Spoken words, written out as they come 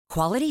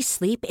Quality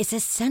sleep is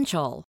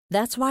essential.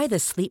 That's why the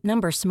Sleep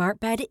Number Smart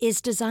Bed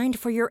is designed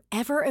for your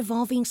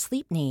ever-evolving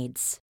sleep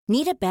needs.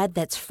 Need a bed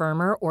that's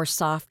firmer or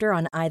softer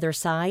on either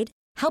side?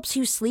 Helps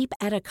you sleep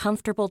at a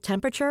comfortable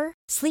temperature?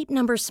 Sleep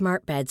Number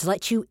Smart Beds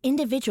let you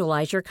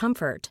individualize your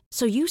comfort,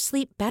 so you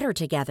sleep better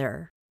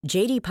together.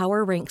 J.D.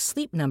 Power ranks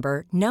Sleep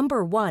Number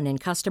number 1 in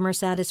customer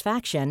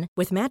satisfaction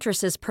with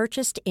mattresses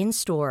purchased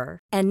in-store.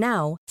 And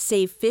now,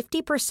 save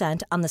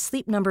 50% on the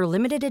Sleep Number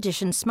Limited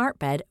Edition Smart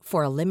Bed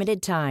for a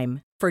limited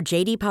time. For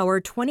J.D. Power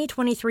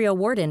 2023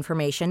 award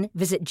information,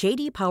 visit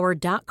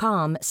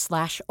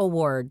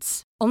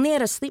jdpower.com/awards. Only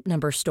at a Sleep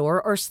Number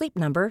store or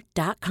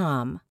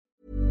sleepnumber.com.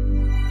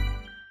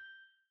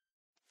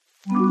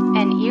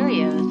 An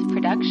Erios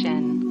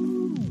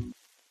production.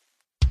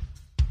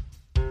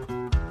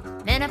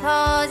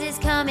 Menopause is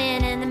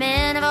coming and the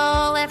men have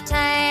all left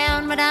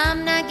town, but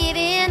I'm not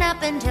giving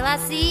up until I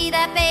see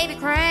that baby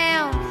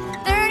crown.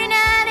 39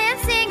 and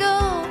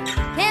single,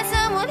 can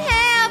someone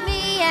help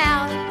me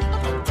out?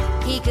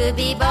 He could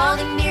be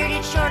balding,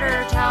 bearded, short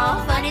or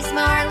tall, funny,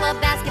 smart, love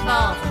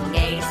basketball, from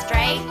gay to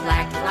straight,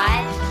 black to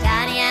white,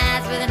 tiny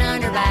eyes with an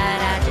underbite.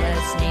 I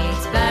just need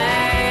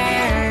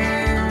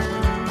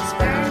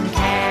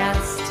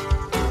Spermcast.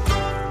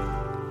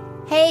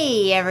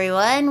 Hey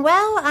everyone,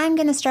 well, I'm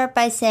going to start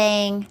by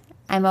saying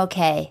I'm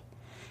okay,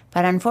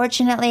 but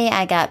unfortunately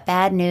I got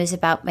bad news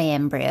about my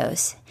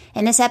embryos.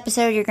 In this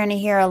episode, you're going to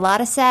hear a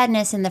lot of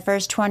sadness in the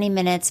first 20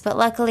 minutes, but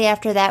luckily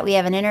after that, we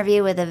have an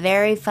interview with a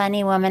very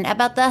funny woman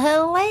about the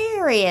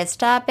hilarious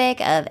topic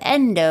of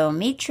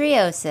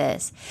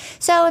endometriosis.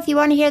 So if you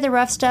want to hear the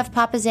rough stuff,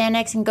 pop a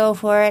Xanax and go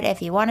for it.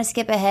 If you want to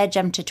skip ahead,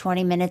 jump to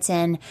 20 minutes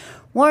in.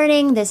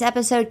 Warning, this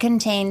episode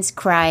contains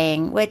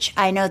crying, which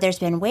I know there's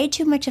been way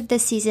too much of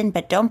this season,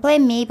 but don't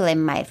blame me,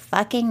 blame my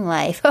fucking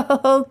life.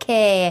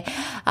 Okay,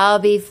 I'll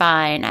be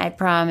fine, I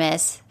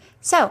promise.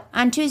 So,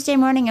 on Tuesday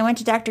morning, I went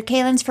to Dr.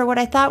 Kalin's for what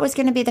I thought was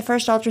going to be the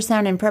first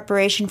ultrasound in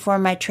preparation for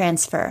my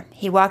transfer.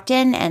 He walked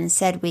in and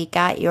said, "We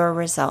got your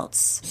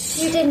results."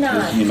 You did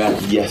not. It came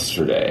back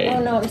yesterday.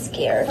 Oh no, I'm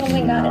scared. Oh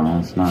my god. No,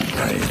 it's not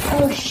great.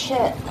 Oh shit.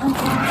 Okay.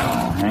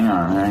 Oh, hang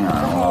on.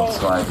 Well,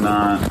 it's like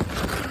not.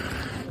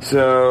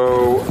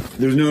 So,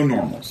 there's no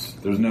normals.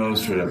 There's no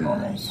straight up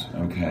normals,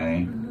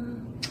 okay?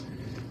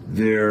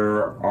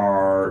 There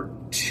are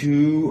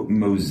 2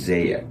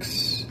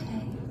 mosaics.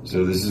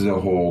 So this is a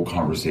whole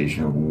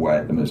conversation of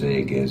what a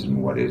mosaic is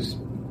and what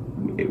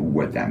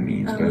that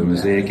means. But a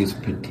mosaic is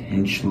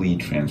potentially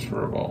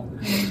transferable.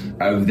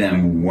 Of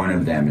them, one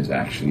of them is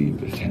actually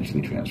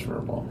potentially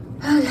transferable.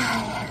 Oh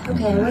god.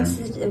 Okay,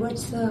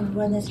 what's the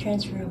one that's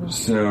transferable?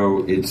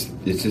 So it's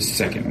a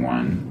second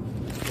one.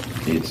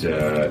 It's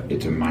a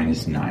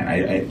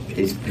 -9.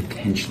 It's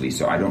potentially,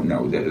 so I don't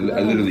know. I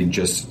literally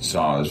just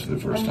saw this for the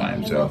first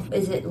time. So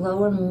is it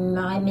low or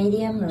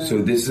medium? Or?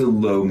 So this is a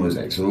low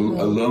mosaic. So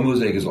a low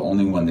mosaic is the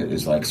only one that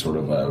is like sort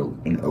of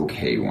an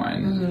okay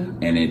one,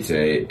 and it's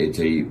a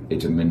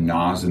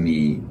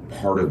monosomy.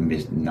 Part of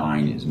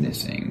 9 is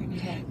missing.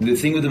 Okay. The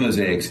thing with the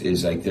mosaics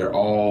is like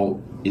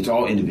it's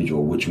all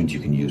individual. Which ones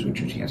you can use,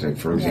 which ones you can't. So like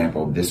for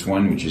example, this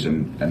one, which is a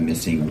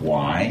missing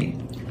Y.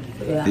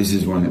 Yeah. This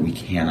is one that we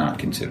cannot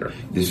consider.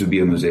 This would be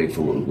a mosaic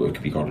for what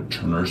could be called a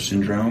Turner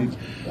syndrome.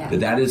 Yeah.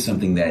 But that is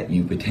something that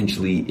you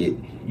potentially,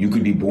 you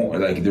could be born,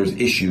 like there's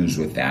issues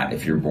with that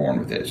if you're born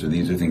with it. So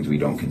these are things we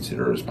don't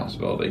consider as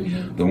possibility.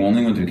 Mm-hmm. The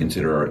only ones we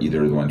consider are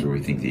either the ones where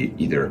we think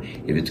either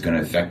if it's going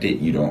to affect it,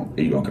 you don't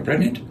get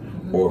pregnant,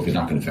 or if it's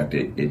not going to affect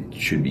it, it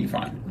should be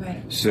fine. Right.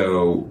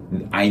 So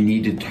I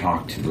need to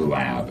talk to the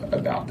lab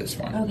about this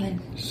one. Okay.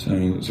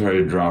 So sorry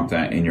to drop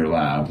that in your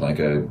lab like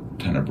a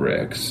ton of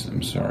bricks.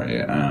 I'm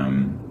sorry.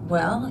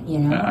 Well, you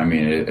know. I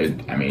mean, it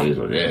is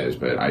what it is.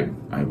 But I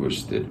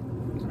was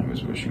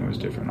wishing it was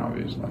different,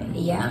 obviously.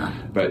 Yeah.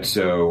 But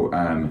so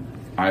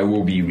I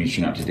will be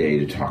reaching out today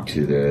to talk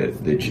to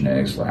the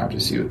genetics lab to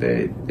see what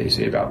they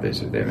say about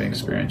this, if they have any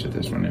experience with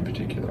this one in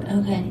particular.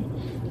 Okay.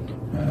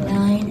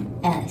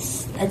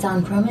 9S. That's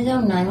on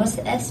chromosome 9. What's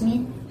the S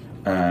mean?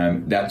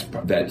 That's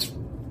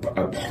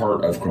a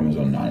part of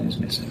chromosome 9 is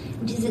missing.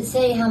 Does it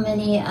say how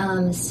many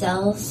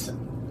cells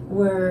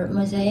were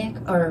mosaic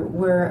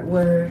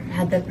or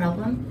had the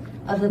problem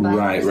of the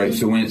biopsy? Right.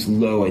 So when it's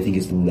low, I think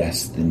it's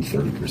less than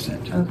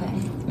 30%. Okay.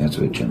 That's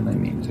what it generally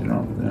means. They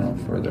don't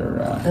further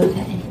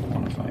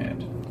quantify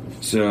it.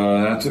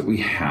 So that's what we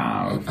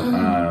have.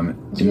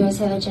 Do you guys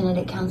have a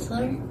genetic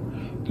counselor?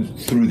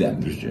 Through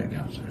them, there's a genetic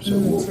counselor. So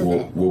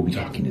we'll be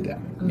talking to them.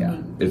 Mm-hmm. Yeah.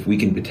 If we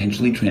can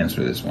potentially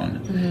transfer this one,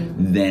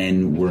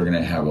 then we're going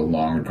to have a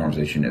longer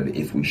conversation of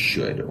if we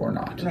should or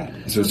not. Right.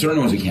 So certain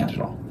ones we can't at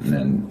all, and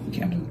then we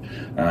can't.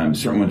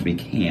 Certain ones we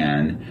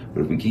can,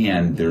 but if we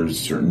can, there's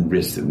certain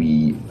risks that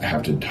we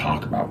have to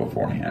talk about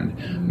beforehand.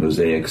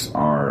 Mosaics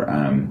are,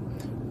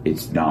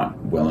 it's not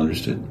well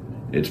understood.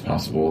 It's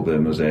possible the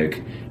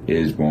mosaic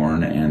is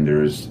born and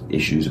there's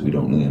issues that we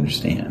don't really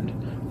understand,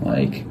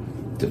 like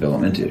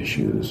developmental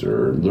issues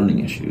or learning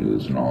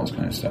issues and all this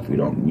kind of stuff.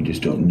 We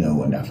just don't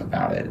know enough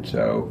about it.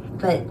 So,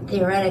 but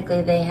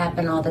theoretically, they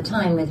happen all the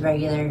time with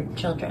regular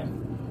children.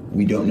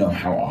 we don't know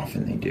how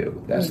often they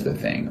do. That's the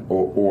thing.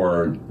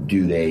 Or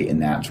do they,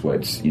 and that's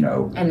what's,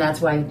 And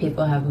that's why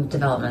people have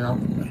developmental.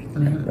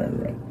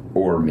 Right.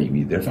 Or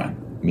maybe they're fine.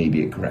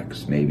 Maybe it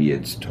corrects. Maybe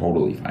it's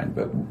totally fine.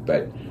 But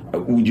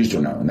we just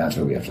don't know, and that's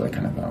why we have to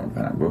kind of find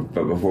out.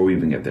 But before we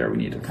even get there, we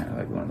need to kind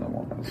of learn a little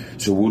more about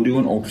it. So we'll do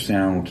an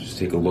ultrasound. We'll just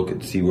take a look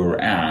at, see where we're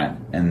at,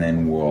 and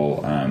then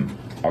we'll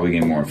I'll be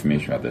getting more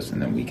information about this,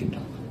 and then we can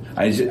talk.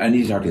 I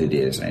need to talk to the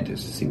data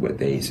scientists to see what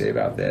they say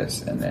about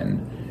this, and then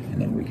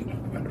we can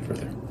talk about it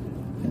further.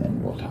 And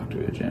then we'll talk to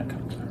a genetic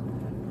counselor.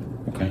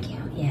 Okay?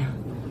 Yeah.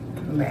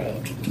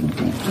 Right.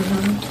 Okay.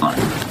 All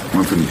right.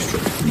 We're pretty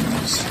strict.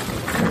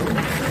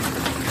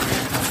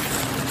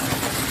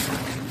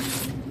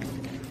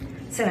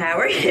 So how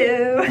are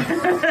you?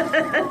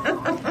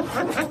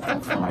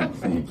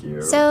 Thank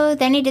you. So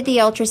then he did the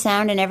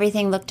ultrasound and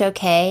everything looked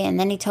okay. And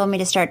then he told me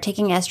to start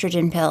taking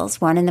estrogen pills,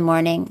 1 in the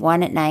morning,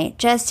 1 at night,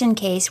 just in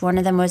case one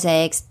of the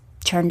mosaics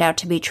turned out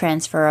to be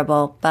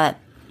transferable. But,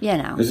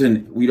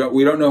 Listen, we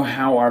don't know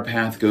how our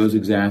path goes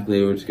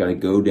exactly. We just got to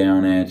go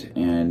down it.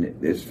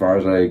 And as far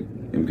as I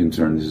am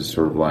concerned, this is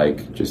sort of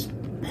like just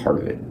part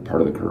of it,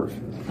 part of the curve.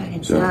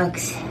 Fucking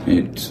sucks.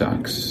 It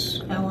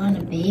sucks. I want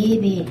a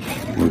baby.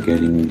 We're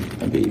getting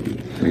a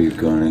baby. We're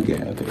gonna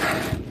get a baby.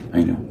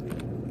 I know.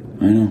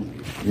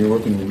 We're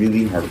working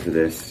really hard for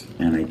this,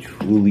 and I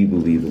truly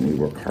believe when we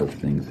work hard for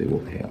things, they will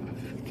pay off.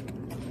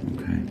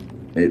 Okay?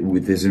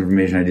 With this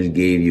information I just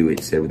gave you,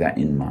 it said with that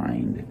in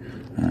mind,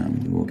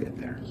 we'll get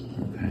there.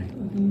 Okay?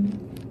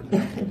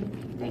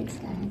 Thanks,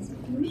 guys.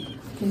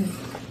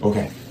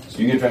 Okay. So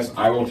you get dressed.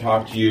 I will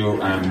talk to you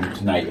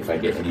tonight if I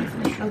get any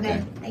information.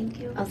 Okay. Thank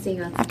you. I'll see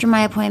you. after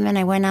my appointment,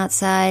 I went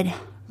outside,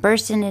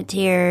 burst into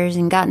tears,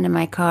 and got into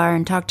my car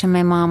and talked to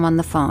my mom on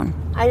the phone.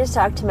 I just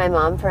talked to my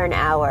mom for an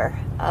hour.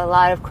 A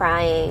lot of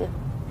crying.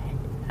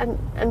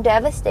 I'm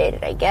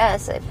devastated, I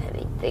guess. I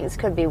mean, things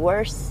could be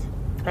worse.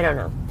 I don't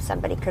know.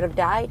 Somebody could have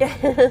died.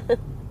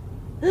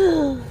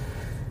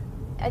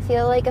 I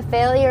feel like a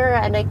failure,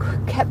 and I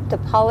kept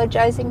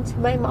apologizing to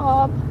my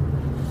mom.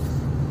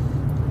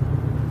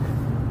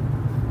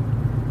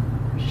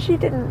 She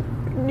didn't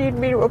need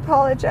me to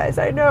apologize,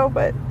 I know,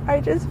 but I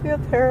just feel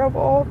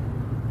terrible.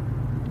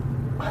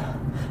 I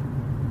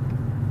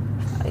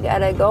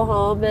gotta go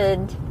home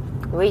and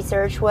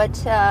research what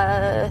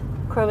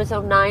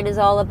chromosome 9 is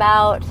all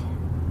about.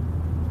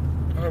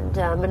 And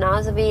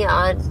monosomy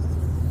on,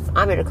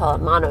 I'm gonna call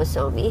it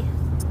monosomy.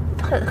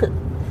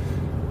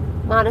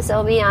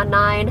 Monosomy on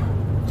 9.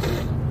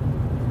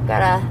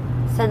 Gotta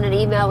send an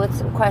email with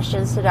some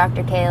questions to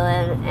Dr.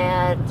 Kaelin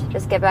and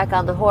just get back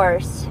on the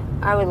horse.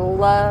 I would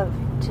love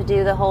to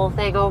do the whole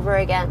thing over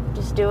again.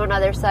 Just do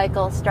another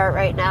cycle, start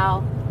right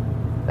now.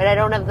 But I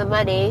don't have the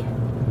money.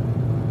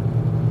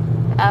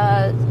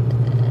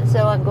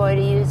 So I'm going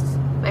to use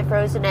my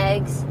frozen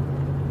eggs.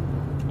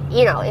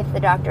 If the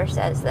doctor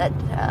says that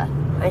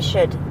I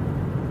should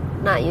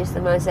not use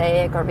the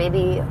mosaic or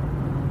maybe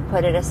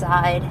put it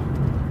aside.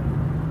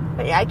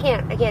 But I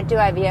can't do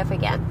IVF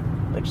again,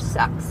 which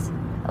sucks.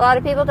 A lot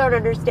of people don't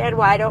understand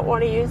why I don't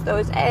want to use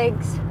those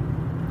eggs.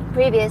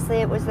 Previously,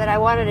 it was that I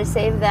wanted to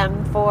save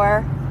them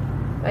for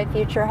my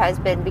future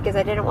husband because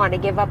I didn't want to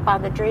give up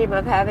on the dream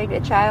of having a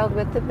child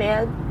with the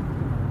man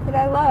that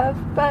I love.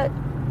 But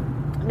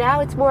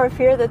now it's more a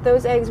fear that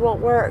those eggs won't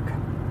work,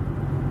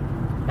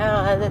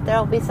 that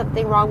there'll be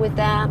something wrong with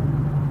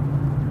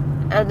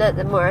them, and that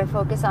the more I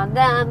focus on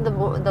them,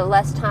 the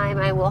less time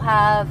I will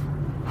have.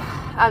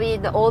 I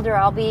mean, the older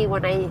I'll be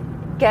when I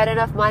get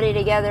enough money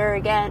together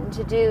again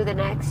to do the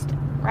next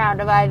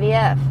round of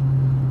IVF.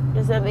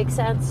 Does that make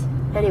sense?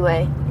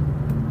 Anyway,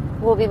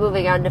 we'll be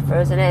moving on to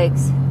frozen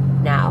eggs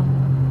now.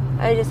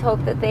 I just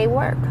hope that they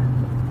work.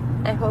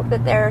 I hope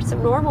that there are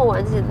some normal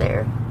ones in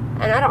there.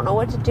 And I don't know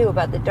what to do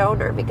about the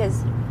donor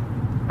because,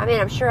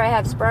 I'm sure I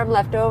have sperm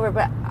left over,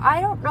 but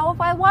I don't know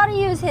if I want to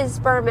use his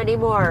sperm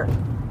anymore.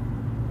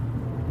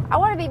 I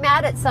want to be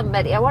mad at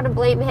somebody. I want to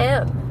blame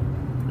him.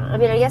 I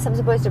guess I'm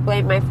supposed to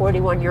blame my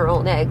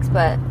 41-year-old eggs,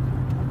 but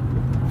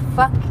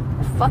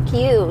fuck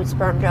you,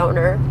 sperm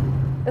donor.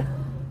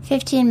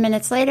 15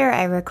 minutes later,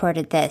 I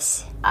recorded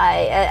this.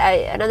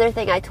 Another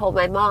thing I told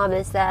my mom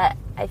is that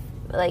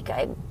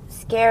I'm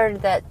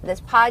scared that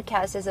this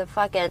podcast is a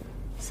fucking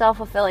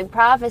self-fulfilling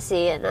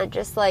prophecy, and I'm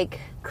just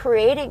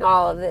creating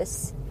all of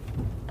this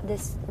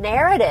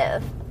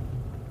narrative.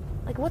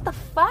 What the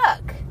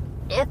fuck?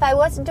 If I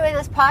wasn't doing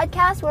this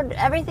podcast, would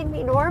everything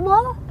be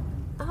normal?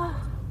 Oh.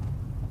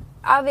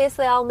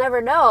 Obviously, I'll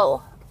never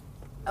know.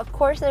 Of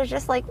course, there's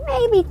just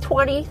maybe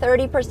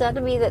 20-30%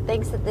 of me that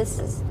thinks that this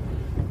is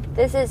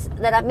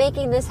that I'm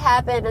making this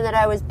happen, and that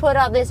I was put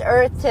on this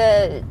earth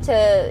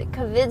to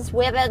convince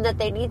women that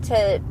they need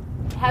to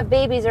have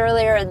babies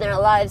earlier in their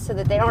lives so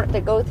that they don't have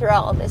to go through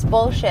all of this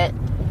bullshit.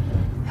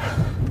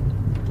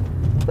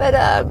 But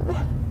I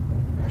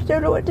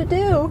don't know what to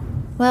do.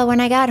 Well,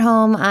 when I got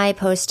home, I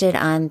posted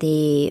on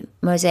the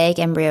Mosaic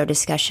Embryo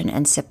Discussion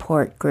and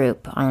Support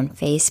group on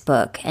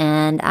Facebook,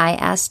 and I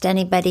asked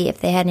anybody if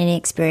they had any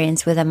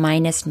experience with a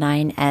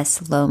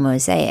 -9S low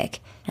mosaic,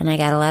 and I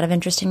got a lot of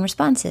interesting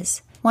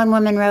responses. One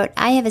woman wrote,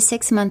 I have a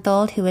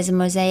 6-month-old who is a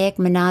mosaic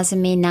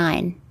monosomy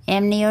 9.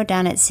 Amnio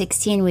done at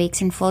 16 weeks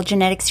and full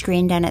genetic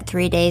screen done at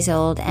 3 days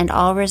old, and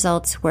all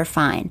results were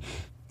fine.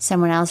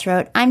 Someone else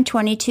wrote, I'm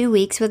 22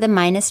 weeks with a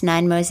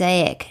 -9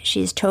 mosaic.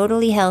 She's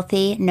totally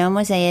healthy, no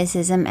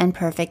mosaicism, and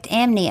perfect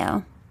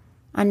amnio.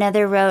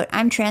 Another wrote,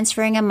 I'm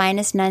transferring a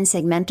 -9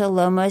 segmental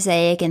low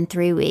mosaic in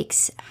 3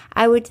 weeks.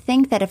 I would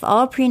think that if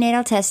all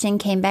prenatal testing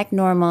came back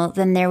normal,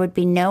 then there would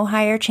be no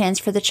higher chance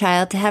for the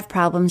child to have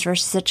problems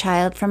versus a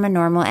child from a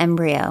normal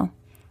embryo.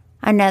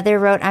 Another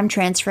wrote, I'm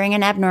transferring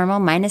an abnormal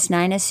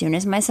 -9 as soon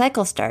as my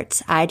cycle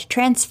starts. I'd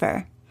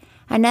transfer.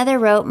 Another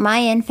wrote, my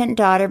infant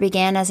daughter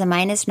began as a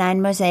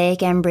 -9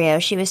 mosaic embryo.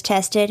 She was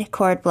tested,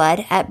 cord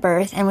blood, at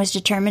birth, and was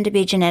determined to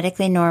be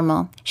genetically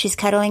normal. She's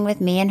cuddling with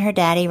me and her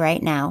daddy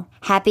right now.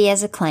 Happy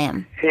as a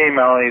clam. Hey,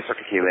 Molly, it's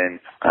Dr. Keelan.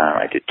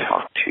 I did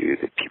talk to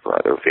the people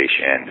at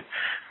Ovation.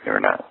 They were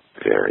not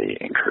very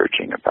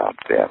encouraging about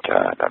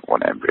that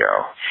one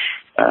embryo.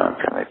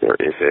 Apparently there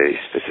is a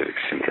specific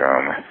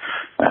syndrome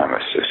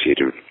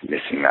associated with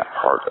missing that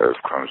part of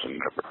chromosome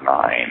number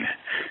 9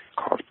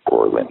 called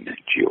Gorlin,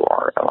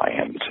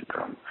 Gorlin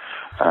syndrome.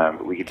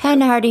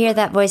 Kind of hard to hear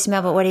that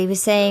voicemail, but what he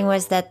was saying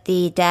was that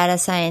the data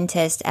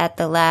scientist at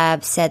the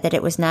lab said that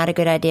it was not a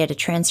good idea to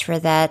transfer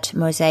that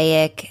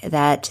mosaic,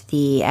 that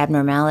the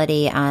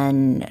abnormality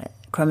on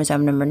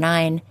chromosome number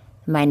 9,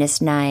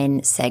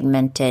 -9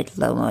 segmented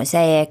low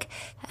mosaic,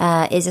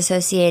 is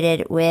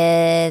associated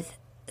with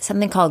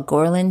something called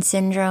Gorlin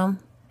syndrome.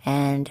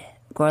 And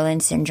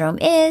Gorlin syndrome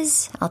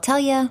is, I'll tell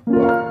you,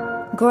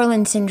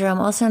 Gorlin syndrome,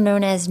 also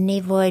known as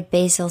nevoid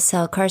basal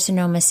cell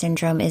carcinoma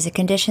syndrome, is a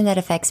condition that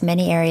affects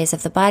many areas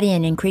of the body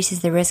and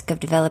increases the risk of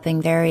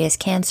developing various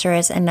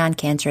cancerous and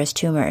non-cancerous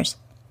tumors.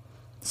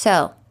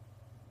 So,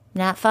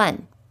 not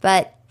fun.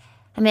 But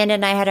Amanda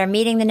and I had our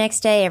meeting the next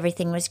day.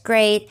 Everything was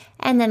great.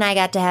 And then I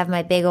got to have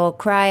my big old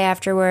cry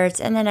afterwards.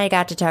 And then I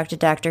got to talk to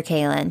Dr.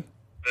 Keelan.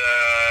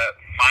 The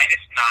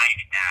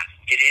 -9S,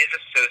 it is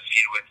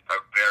associated with a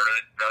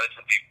very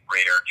relatively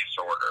rare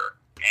disorder.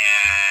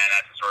 And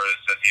that disorder is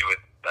associated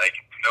with, like,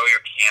 familiar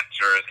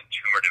cancers and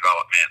tumor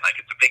development. Like,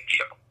 it's a big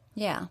deal.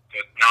 Yeah. So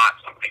it's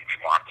not something we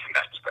want to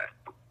mess with.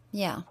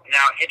 Yeah.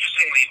 Now,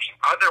 interestingly, the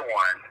other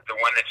one, the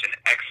one that's an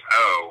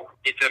XO,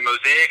 it's a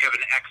mosaic of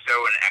an XO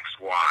and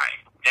XY.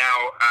 Now,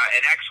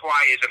 an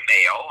XY is a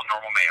male, a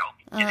normal male.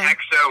 An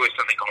XO is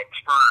something called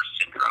Turner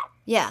syndrome.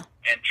 Yeah.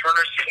 And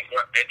Turner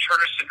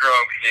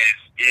syndrome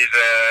is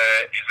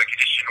a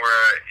condition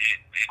where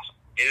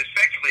it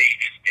effectively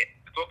it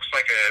looks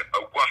like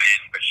a woman,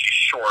 but she's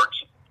short.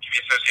 She can be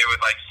associated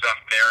with like some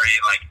very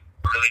like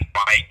really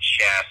wide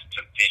chest,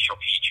 some facial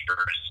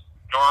features,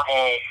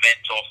 normal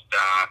mental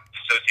stuff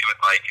associated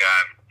with like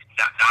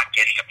not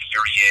getting a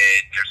period.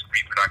 There's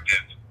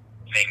reproductive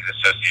things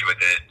associated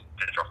with it.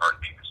 There's a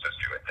heart being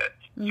associated with it.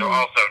 So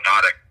also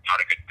not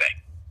a good thing.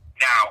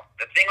 Now,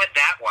 the thing with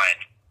that one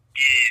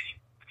is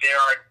there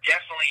are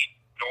definitely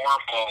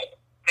normal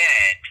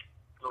men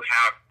who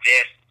have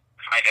this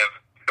kind of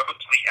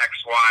mostly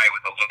XY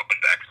with a little bit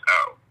of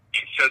XO.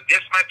 And so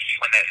this might be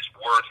one that is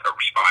worth a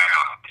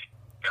rebiopsy.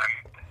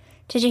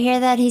 Did you hear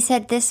that? He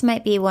said this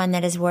might be one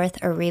that is worth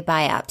a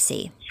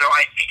rebiopsy. So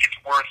I think it's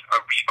worth a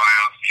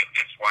rebiopsy of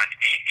this one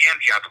and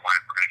the other one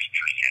we're going to be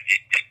doing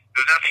it.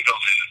 There's nothing to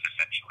lose,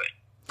 essentially,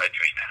 by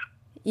doing that.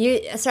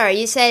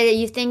 You say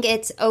you think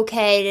it's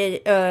okay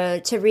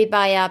to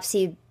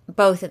rebiopsy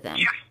both of them?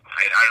 Yes,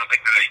 I don't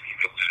think there's anything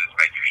to lose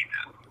by doing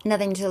that.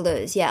 Nothing to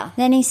lose, yeah.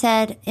 Then he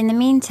said, in the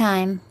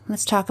meantime,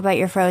 let's talk about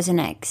your frozen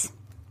eggs,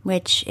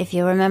 which, if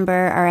you remember,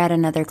 are at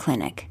another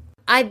clinic.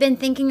 I've been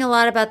thinking a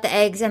lot about the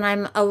eggs, and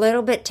I'm a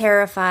little bit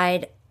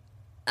terrified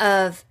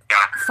of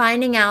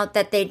finding out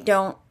that they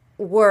don't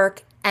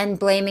work and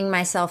blaming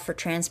myself for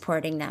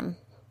transporting them.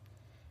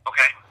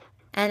 Okay.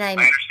 And I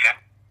understand.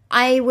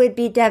 I would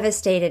be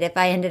devastated if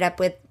I ended up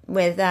with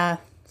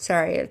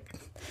sorry.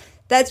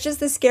 That's just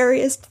the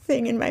scariest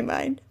thing in my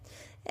mind.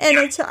 And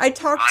I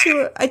talked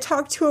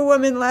to a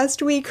woman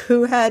last week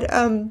who had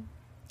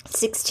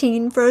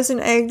 16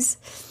 frozen eggs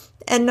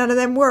and none of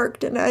them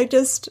worked, and I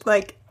just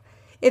like,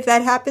 if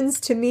that happens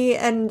to me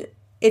and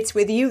it's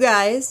with you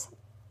guys,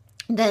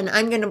 then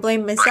I'm going to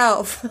blame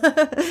myself.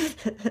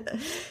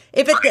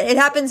 If it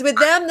happens with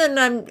them, then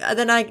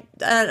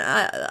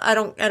I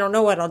don't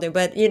know what I'll do,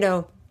 but you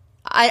know,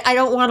 I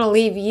don't want to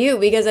leave you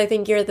because I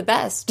think you're the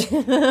best. Let's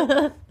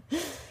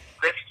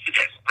do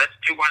this. Let's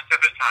do one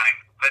step at a time.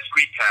 Let's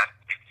retest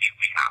and see if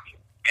we have it.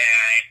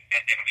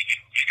 And then we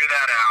can figure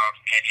that out.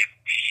 And if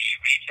we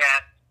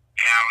retest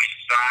and we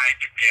decide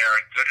that they're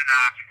good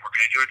enough and we're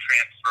going to do a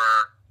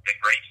transfer, then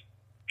great.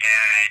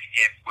 And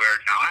if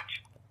we're not,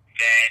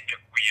 then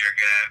we are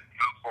going to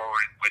move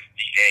forward with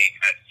the egg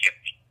as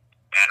skipped.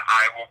 And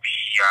I will be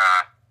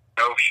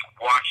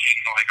watching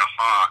like a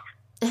hawk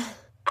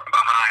from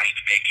behind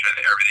to make sure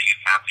that everything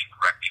is happening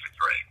correctly with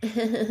Ray.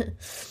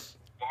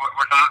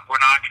 We're not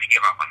going to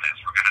give up on this.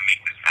 We're going to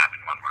make this happen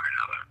one way or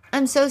another.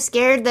 I'm so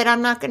scared that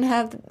I'm not going to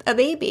have a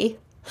baby.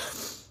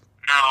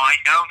 No, I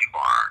know you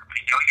are. I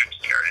know you're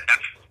scared, and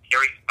that's a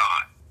scary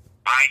thought.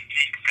 I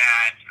think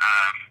that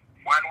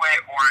one way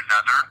or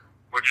another,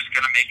 we're just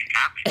going to make it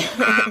happen.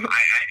 I don't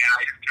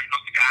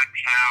know exactly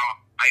how.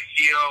 I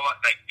feel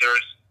like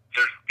there's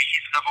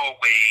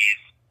reasonable ways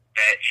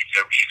that it's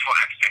a reasonable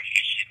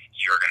expectation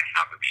you're going to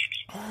have a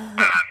baby. And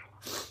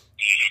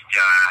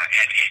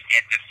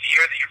the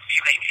fear that you're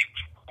feeling is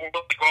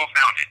totally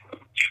well-founded.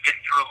 You've been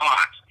through a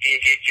lot.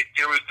 If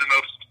there was the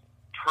most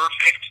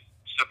perfect,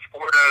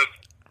 supportive,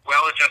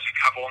 well-adjusted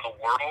couple in the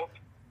world,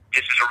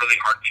 this is a really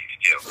hard thing to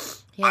do.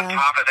 Yeah. On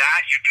top of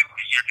that, you're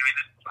doing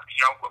this,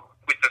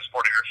 with the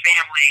support of your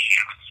family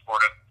and with the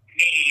support of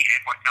me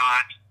and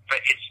whatnot, but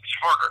it's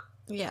harder.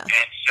 Yeah.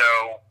 And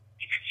so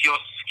if it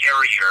feels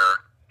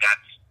scarier,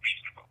 that's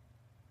reasonable.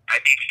 I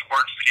think if you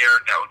weren't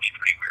scared, that would be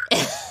pretty weird.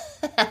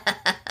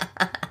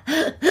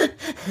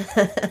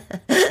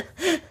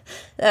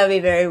 That would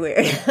be very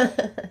weird. It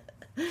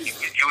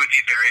would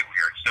be very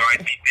weird. So I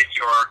think that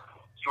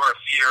your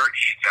fear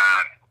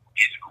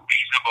is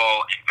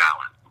reasonable and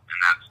valid, and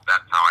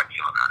that's how I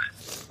feel about it.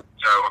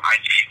 So I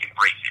say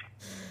embrace it.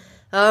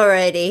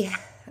 Alrighty.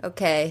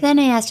 Okay. Then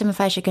I asked him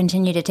if I should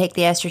continue to take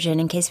the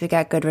estrogen in case we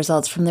got good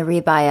results from the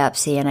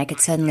rebiopsy and I could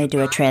suddenly do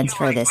a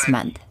transfer this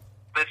month.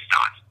 Let's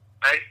not.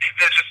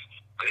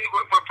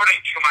 We're putting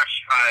too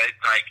much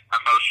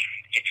emotion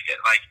into it.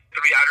 I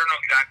don't know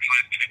exactly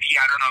what it's going to be.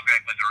 I don't know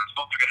exactly what the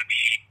results are going to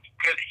be.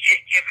 Because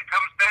if it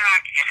comes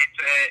back and it's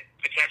a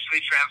potentially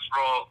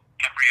transferable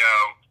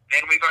embryo,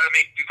 then we got to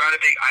make.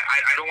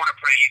 I don't want to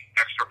put any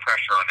extra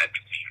pressure on that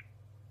decision.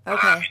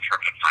 Okay. In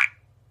terms of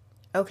time.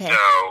 Okay.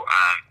 So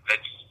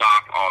let's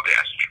stop all the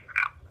estrogen for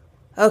now.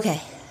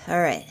 Okay.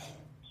 All right.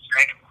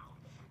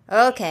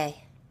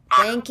 Okay.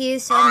 Thank you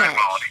so much.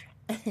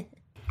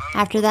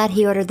 After that,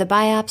 he ordered the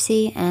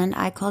biopsy, and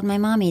I called my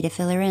mommy to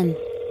fill her in.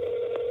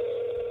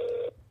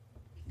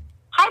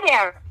 Hi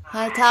there.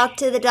 I talked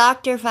to the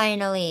doctor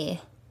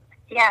finally.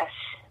 Yes.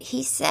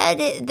 He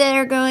said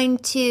they're going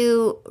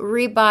to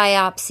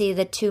rebiopsy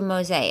the 2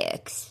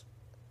 mosaics,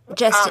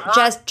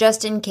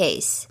 just in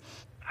case.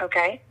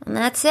 Okay. And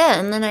that's it.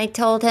 And then I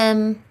told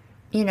him,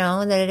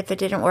 that if it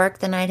didn't work,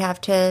 then I'd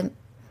have to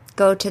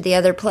go to the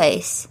other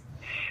place.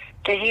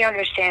 Did he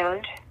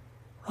understand?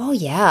 Oh,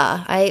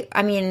 yeah.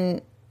 I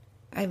mean,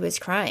 I was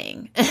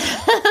crying.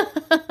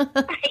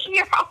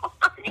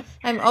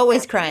 I'm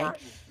always crying.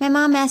 My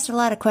mom asked a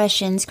lot of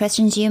questions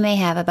you may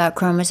have about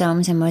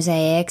chromosomes and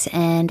mosaics,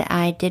 and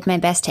I did my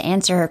best to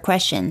answer her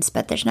questions,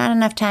 but there's not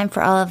enough time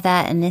for all of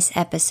that in this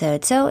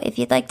episode. So if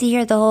you'd like to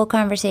hear the whole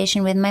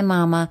conversation with my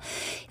mama,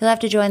 you'll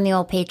have to join the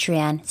old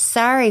Patreon.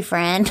 Sorry,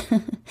 friend.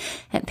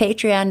 At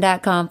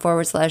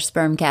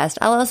patreon.com/spermcast.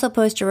 I'll also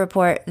post the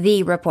report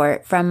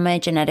from my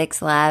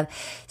genetics lab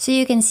so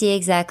you can see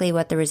exactly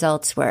what the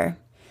results were.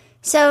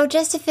 So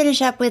just to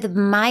finish up with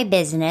my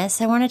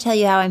business, I want to tell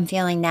you how I'm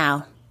feeling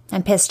now.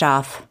 I'm pissed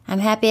off. I'm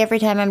happy every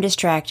time I'm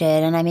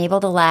distracted, and I'm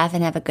able to laugh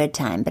and have a good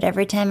time. But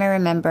every time I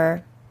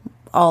remember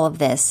all of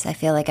this, I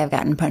feel like I've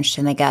gotten punched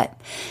in the gut.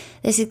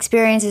 This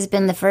experience has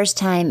been the first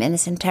time in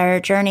this entire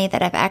journey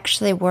that I've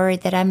actually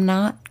worried that I'm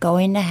not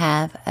going to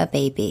have a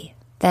baby,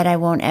 that I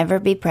won't ever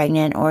be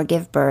pregnant or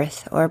give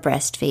birth or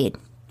breastfeed.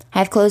 I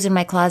have clothes in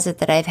my closet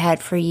that I've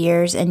had for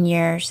years and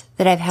years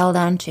that I've held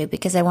on to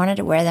because I wanted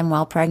to wear them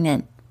while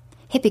pregnant.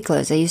 Hippie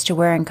clothes I used to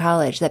wear in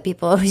college that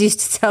people always used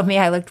to tell me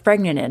I looked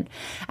pregnant in.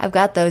 I've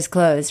got those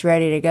clothes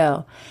ready to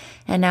go,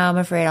 and now I'm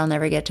afraid I'll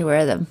never get to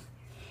wear them.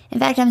 In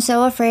fact, I'm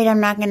so afraid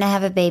I'm not going to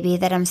have a baby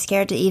that I'm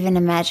scared to even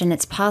imagine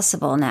it's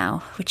possible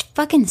now, which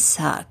fucking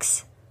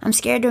sucks. I'm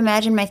scared to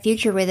imagine my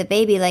future with a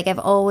baby like I've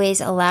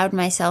always allowed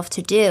myself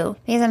to do,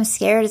 because I'm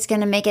scared it's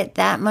going to make it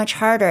that much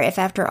harder if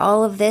after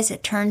all of this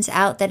it turns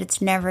out that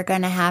it's never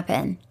going to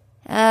happen.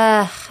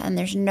 And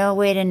there's no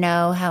way to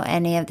know how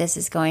any of this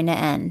is going to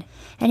end.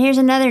 And here's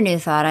another new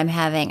thought I'm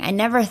having. I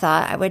never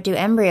thought I would do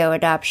embryo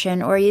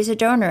adoption or use a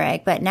donor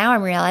egg, but now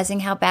I'm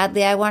realizing how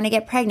badly I want to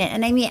get pregnant.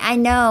 And I mean, I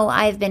know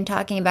I've been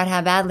talking about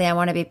how badly I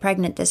want to be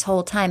pregnant this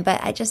whole time, but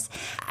I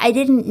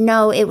didn't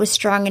know it was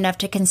strong enough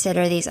to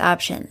consider these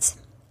options.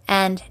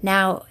 And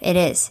now it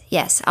is.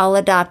 Yes, I'll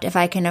adopt if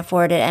I can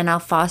afford it, and I'll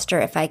foster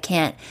if I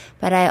can't.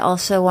 But I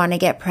also want to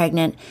get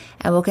pregnant.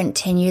 I will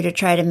continue to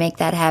try to make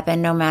that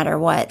happen no matter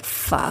what.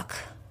 Fuck.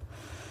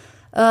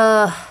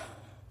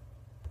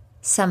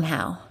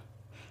 Somehow.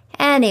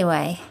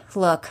 Anyway,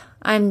 look,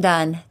 I'm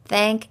done.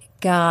 Thank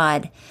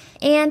God.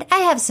 And I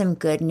have some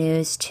good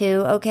news,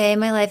 too, okay?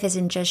 My life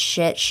isn't just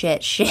shit.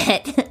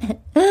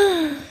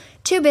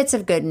 2 bits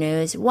of good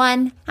news.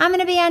 1, I'm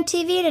going to be on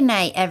TV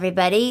tonight,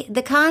 everybody.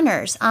 The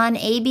Conners on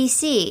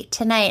ABC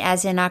tonight,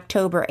 as in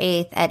October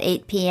 8th at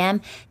 8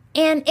 p.m.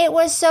 And it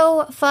was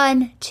so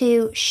fun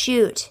to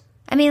shoot.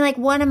 I mean, like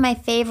one of my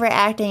favorite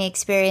acting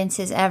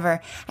experiences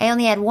ever. I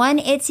only had one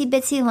itsy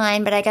bitsy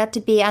line, but I got to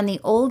be on the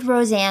old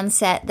Roseanne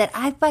set that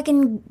I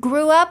fucking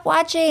grew up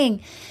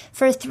watching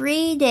for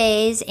 3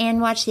 days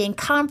and watched the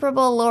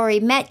incomparable Laurie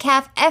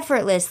Metcalf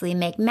effortlessly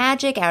make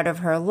magic out of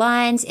her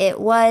lines. It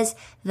was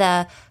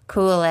the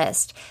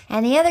coolest.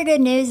 And the other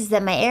good news is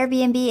that my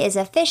Airbnb is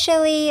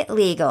officially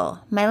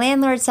legal. My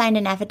landlord signed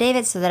an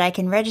affidavit so that I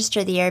can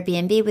register the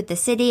Airbnb with the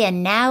city,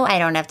 and now I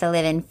don't have to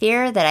live in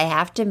fear that I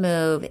have to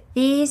move.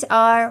 These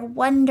are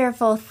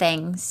wonderful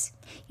things.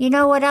 You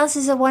know what else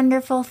is a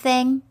wonderful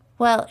thing?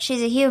 Well,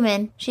 she's a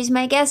human. She's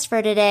my guest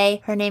for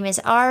today. Her name is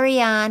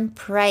Ariane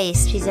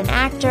Price. She's an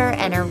actor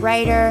and a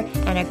writer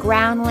and a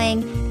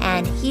groundling,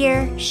 and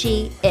here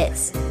she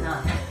is.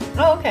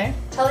 Oh, okay.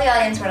 Tell the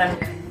audience what I'm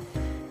doing.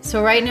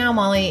 So right now,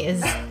 Molly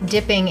is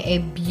dipping a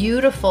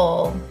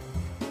beautiful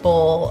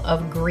bowl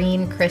of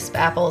green crisp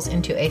apples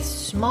into a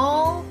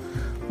small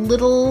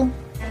little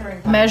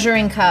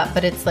measuring cup,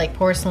 but it's like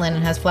porcelain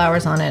and has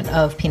flowers on it,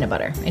 of peanut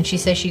butter. And she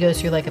says she goes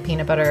through like a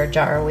peanut butter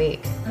jar a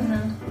week.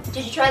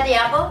 Did you try the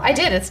apple? I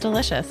did. It's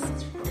delicious.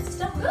 It's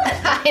so good.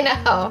 I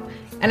know.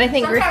 And I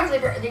think Sometimes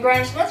the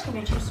Granny Smiths can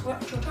be too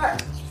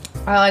tart.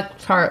 I like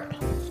tart.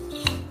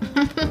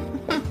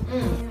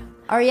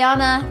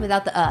 Ariana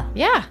without the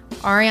Yeah.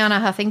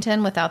 Ariana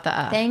Huffington without the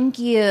Thank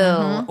you.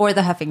 Or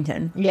the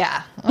Huffington.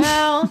 Yeah.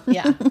 Well,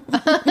 yeah.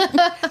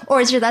 Or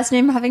is your last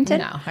name Huffington?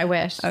 No, I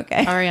wish.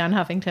 Okay. Ariane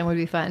Huffington would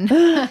be fun.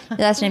 Your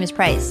last name is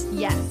Price.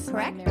 Yes.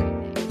 Correct?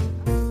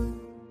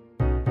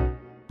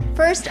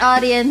 First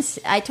audience,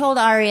 I told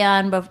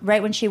Ariane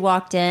right when she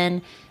walked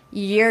in,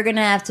 you're going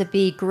to have to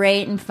be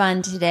great and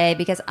fun today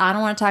because I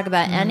don't want to talk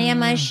about any of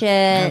my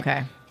shit.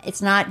 Okay.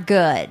 It's not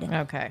good.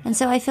 Okay. And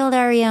so I filled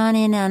Ariane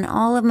in on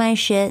all of my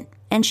shit,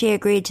 and she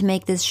agreed to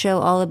make this show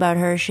all about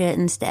her shit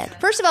instead.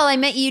 First of all, I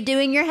met you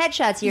doing your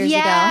headshots years ago.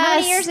 How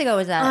many years ago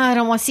was that? I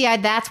don't want to see.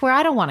 That's where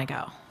I don't want to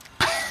go.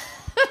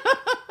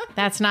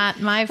 That's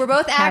not my. We're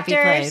both happy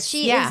actors. place.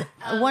 She is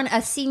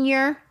a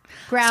senior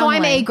groundling. So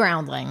I'm a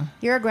groundling.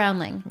 You're a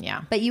groundling.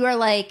 Yeah. But you are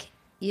like...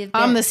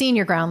 I'm the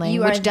senior groundling,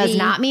 which does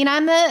not mean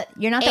I'm the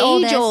you're not the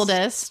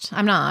oldest.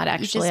 I'm not,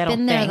 actually. You've just I don't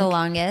been there think. the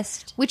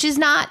longest. Which is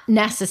not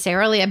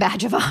necessarily a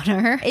badge of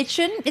honor. It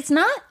shouldn't. It's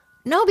not.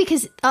 No,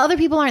 because other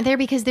people aren't there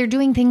because they're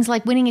doing things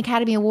like winning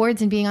Academy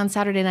Awards and being on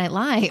Saturday Night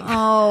Live.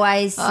 Oh,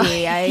 I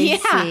see. I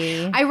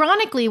see.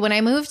 Ironically, when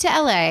I moved to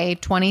LA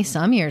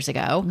 20-some years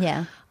ago,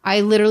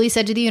 I literally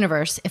said to the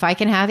universe, if I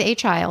can have a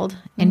child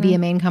and be a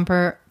main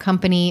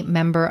company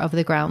member of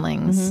the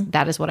Groundlings,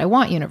 that is what I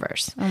want,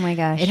 universe. Oh my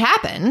gosh. It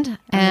happened.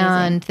 Amazing.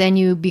 And then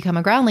you become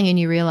a Groundling and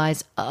you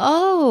realize,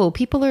 oh,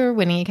 people are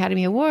winning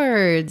Academy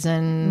Awards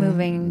and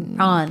moving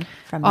on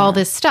from all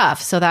this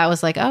stuff. So that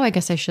was like, oh, I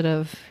guess I should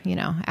have,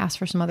 asked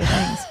for some other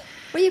things.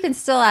 Well, you can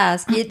still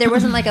ask. There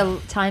wasn't like a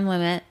time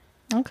limit.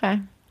 Okay.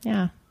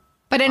 Yeah.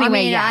 But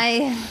anyway,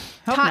 I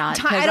hope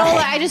not.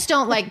 I just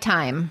don't like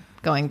time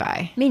going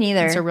by. Me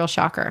neither. It's a real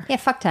shocker. Yeah,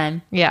 fuck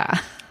time. Yeah.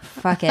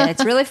 Fuck it.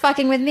 It's really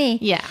fucking with me.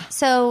 Yeah.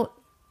 So,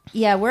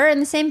 yeah, we're in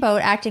the same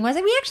boat acting wise.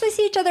 We actually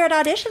see each other at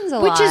auditions a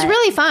lot. Which is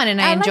really fun and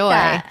I enjoy.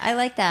 I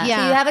like that. Yeah.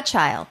 So you have a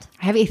child.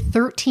 I have a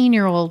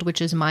 13-year-old, which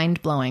is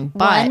mind-blowing.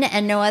 But one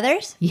and no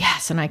others?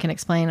 Yes, and I can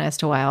explain as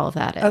to why all of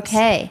that is.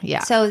 Okay.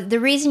 Yeah. So the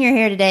reason you're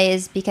here today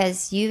is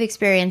because you've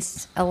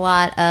experienced a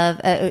lot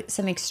of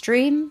some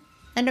extreme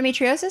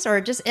endometriosis or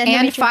just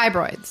and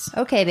fibroids.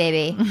 Okay,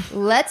 baby.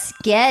 Let's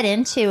get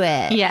into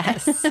it.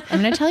 Yes.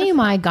 I'm going to tell you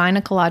my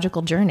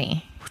gynecological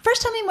journey.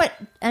 First, tell me what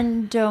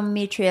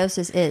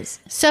endometriosis is.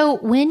 So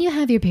when you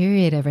have your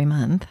period every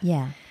month,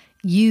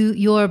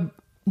 your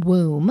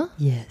womb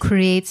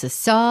creates a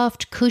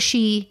soft,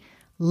 cushy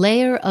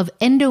layer of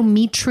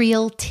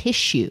endometrial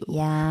tissue,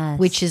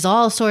 which is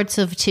all sorts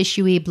of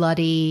tissuey,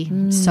 bloody,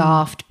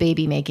 soft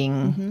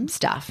baby-making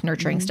stuff,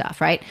 nurturing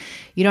stuff, right?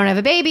 You don't have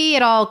a baby,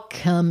 it all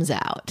comes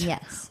out.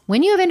 Yes.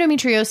 When you have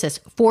endometriosis,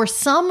 for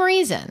some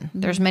reason,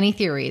 there's many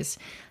theories,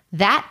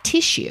 that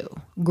tissue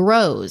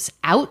grows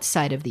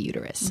outside of the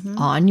uterus,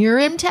 on your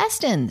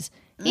intestines,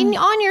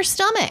 on your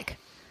stomach,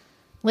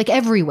 like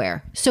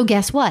everywhere. So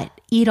guess what?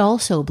 It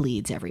also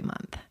bleeds every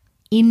month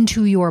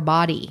into your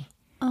body.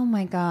 Oh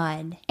my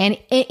God. And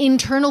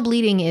internal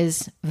bleeding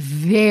is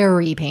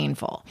very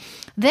painful.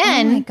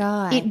 Then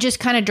it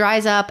just kind of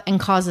dries up and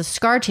causes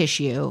scar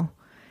tissue.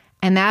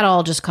 And that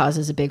all just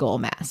causes a big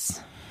old mess.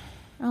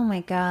 Oh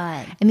my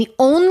God. And the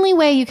only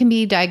way you can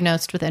be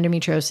diagnosed with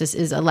endometriosis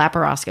is a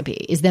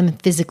laparoscopy, is them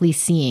physically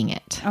seeing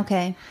it.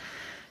 Okay.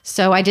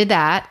 So I did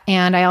that.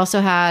 And I also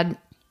had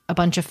a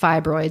bunch of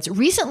fibroids.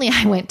 Recently,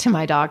 I went to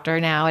my doctor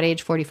now at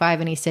age 45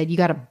 and he said, you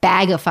got a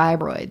bag of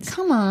fibroids.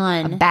 Come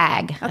on. A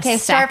bag. Okay,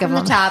 start from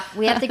the top.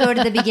 We have to go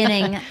to the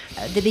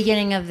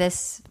beginning of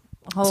this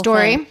whole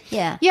story. Thing.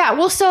 Yeah. Yeah.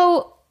 Well,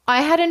 so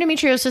I had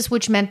endometriosis,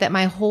 which meant that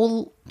my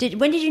whole...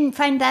 When did you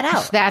find that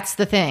out? That's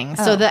the thing.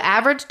 Oh. So the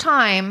average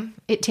time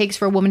it takes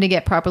for a woman to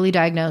get properly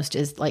diagnosed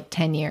is like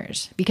 10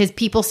 years. Because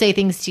people say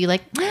things to you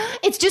like,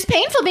 it's just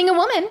painful being a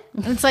woman.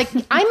 And it's like,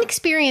 I'm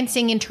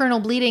experiencing internal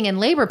bleeding and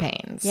labor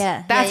pains.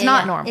 Yeah. That's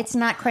not normal. It's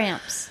not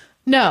cramps.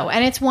 No,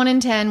 and it's 1 in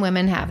 10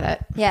 women have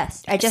that.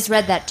 Yes. I just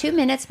read that 2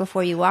 minutes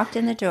before you walked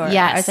in the door.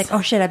 Yes. I was like,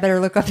 oh shit, I better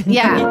look up the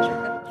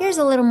information. Here's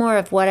a little more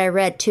of what I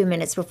read 2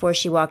 minutes before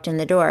she walked in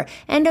the door.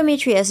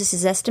 Endometriosis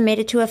is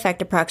estimated to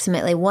affect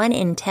approximately 1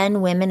 in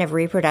 10 women of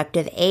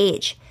reproductive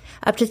age.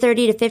 Up to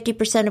 30 to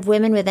 50% of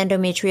women with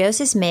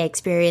endometriosis may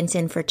experience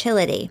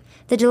infertility.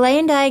 The delay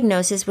in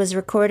diagnosis was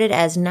recorded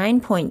as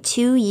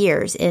 9.2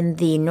 years in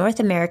the North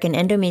American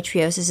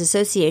Endometriosis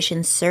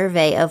Association's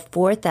survey of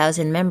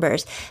 4,000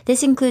 members.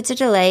 This includes a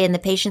delay in the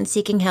patient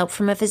seeking help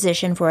from a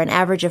physician for an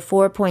average of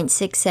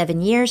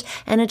 4.67 years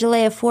and a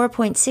delay of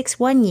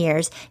 4.61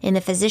 years in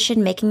the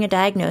physician making a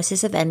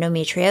diagnosis of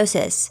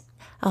endometriosis.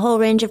 A whole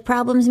range of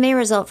problems may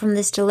result from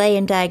this delay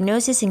in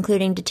diagnosis,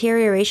 including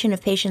deterioration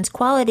of patients'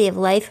 quality of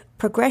life,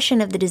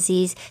 progression of the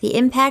disease, the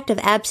impact of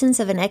absence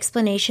of an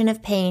explanation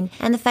of pain,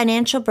 and the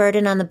financial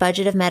burden on the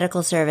budget of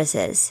medical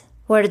services.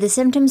 What are the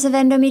symptoms of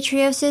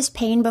endometriosis?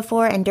 Pain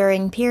before and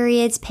during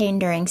periods, pain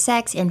during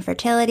sex,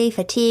 infertility,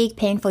 fatigue,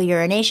 painful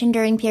urination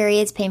during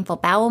periods, painful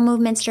bowel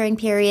movements during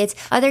periods,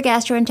 other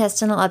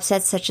gastrointestinal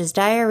upsets such as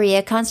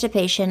diarrhea,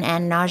 constipation,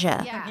 and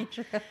nausea. Yeah.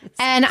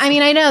 And I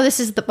mean, I know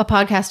this is a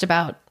podcast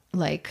about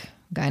like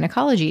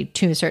gynecology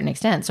to a certain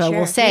extent. So I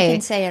will say, you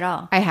can say it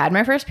all. I had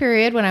my first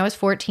period when I was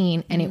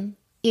 14 and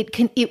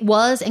it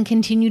was and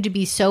continued to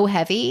be so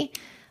heavy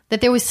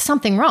that there was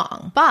something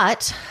wrong.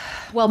 But,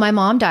 well, my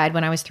mom died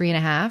when I was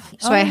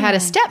 3.5. So I had a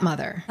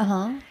stepmother.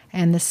 Uh-huh.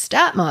 And the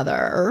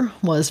stepmother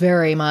was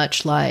very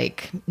much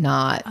like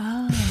not.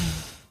 Oh.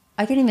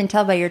 I couldn't even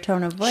tell by your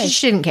tone of voice.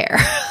 She didn't care.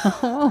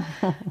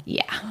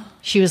 Yeah.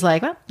 She was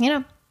like, well,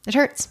 it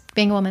hurts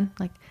being a woman.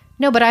 Like,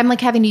 no, but I'm like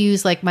having to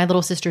use like my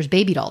little sister's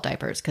baby doll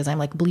diapers because I'm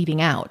like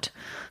bleeding out.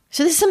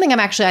 So this is something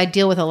I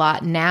deal with a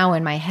lot now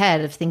in my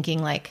head of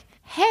thinking like,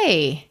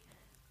 hey,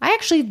 I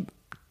actually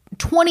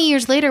 20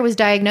 years later was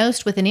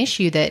diagnosed with an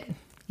issue that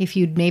if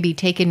you'd maybe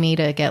taken me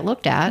to get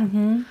looked at.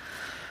 Mm-hmm.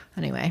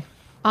 Anyway.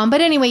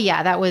 But anyway,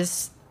 yeah, that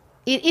was,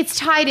 it's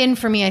tied in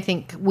for me, I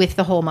think, with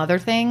the whole mother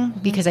thing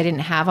because I didn't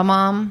have a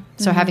mom.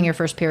 So having your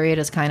first period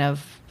is kind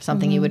of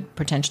something you would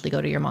potentially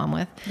go to your mom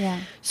with. Yeah.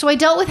 So I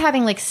dealt with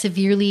having like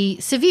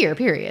severe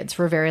periods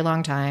for a very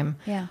long time.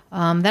 Yeah.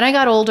 Then I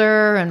got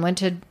older and went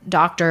to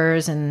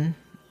doctors and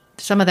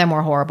some of them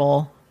were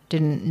horrible.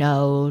 Didn't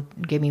know,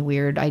 gave me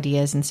weird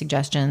ideas and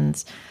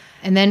suggestions.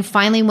 And then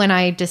finally when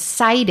I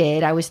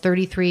decided, I was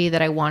 33,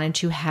 that I wanted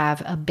to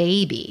have a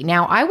baby.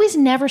 Now, I was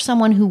never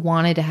someone who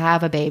wanted to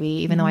have a baby,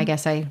 even though I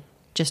guess I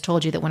just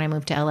told you that when I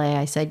moved to LA,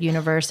 I said,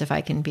 universe, if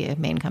I can be a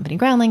main company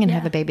groundling and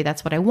have a baby,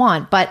 that's what I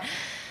want. But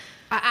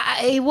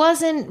it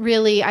wasn't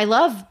really, I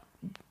love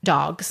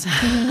dogs.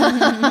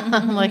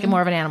 I'm like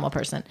more of an animal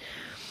person.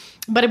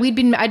 But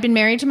I'd been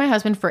married to my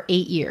husband for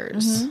 8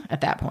 years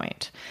at that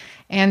point.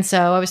 And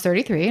so I was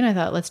 33 and I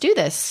thought, let's do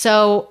this.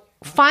 So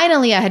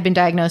finally I had been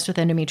diagnosed with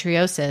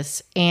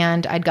endometriosis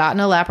and I'd gotten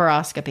a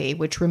laparoscopy,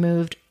 which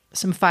removed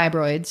some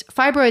fibroids.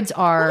 Fibroids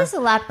are... What is a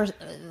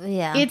laparoscopy?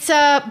 Yeah. It's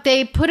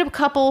they put a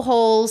couple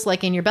holes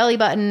like in your belly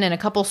button and a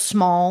couple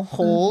small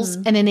holes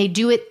and then they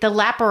do it, the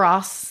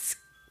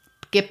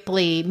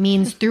laparoscopy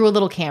means through a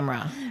little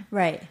camera.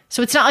 Right.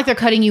 So it's not like they're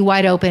cutting you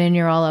wide open and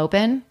you're all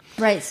open.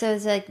 Right. So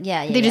it's like,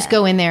 They just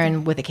go in there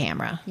and with a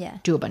camera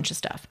do a bunch of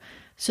stuff.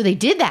 So they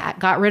did that,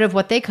 got rid of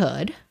what they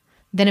could,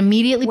 then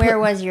immediately Where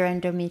was your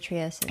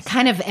endometriosis?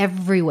 Kind of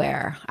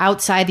everywhere.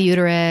 Outside the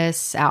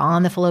uterus, out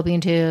on the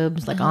fallopian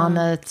tubes, like on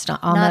the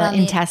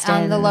intestines.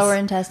 On the lower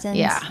intestines?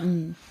 Yeah.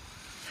 Mm.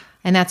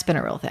 And that's been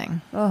a real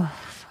thing. Oh.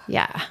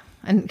 Yeah.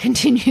 And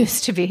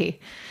continues to be.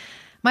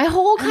 My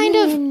whole kind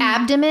of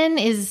abdomen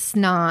is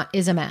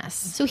a mess.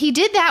 So he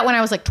did that when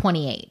I was like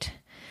 28.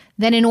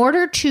 Then in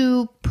order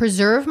to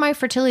preserve my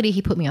fertility,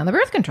 he put me on the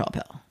birth control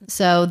pill.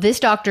 So this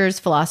doctor's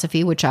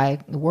philosophy, which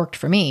worked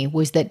for me,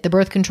 was that the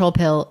birth control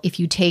pill, if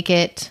you take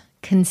it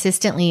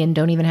consistently and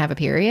don't even have a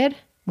period,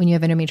 when you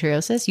have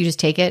endometriosis, you just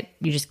take it,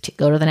 you just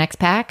go to the next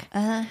pack.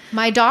 Uh-huh.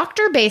 My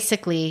doctor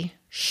basically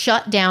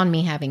shut down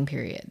me having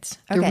periods.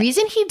 Okay. The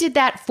reason he did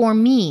that for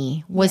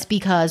me was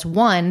because,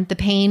 one, the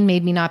pain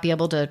made me not be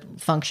able to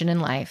function in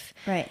life.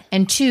 Right.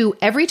 And two,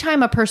 every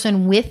time a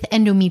person with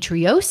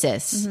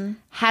endometriosis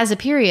has a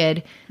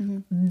period,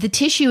 the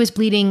tissue is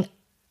bleeding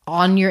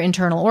on your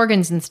internal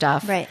organs and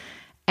stuff. Right.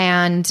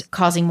 And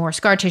causing more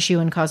scar tissue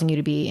and causing you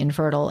to be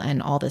infertile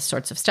and all this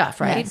sorts of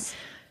stuff, right? Yes.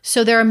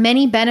 So there are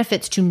many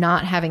benefits to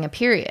not having a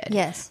period.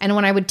 Yes. And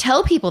when I would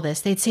tell people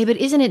this, they'd say, but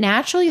isn't it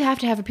natural you have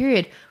to have a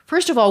period?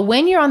 First of all,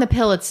 when you're on the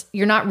pill,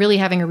 you're not really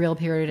having a real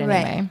period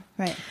anyway.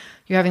 Right.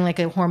 You're having like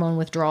a hormone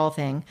withdrawal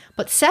thing.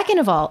 But second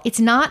of all, it's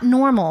not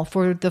normal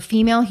for the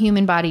female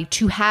human body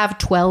to have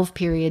 12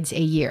 periods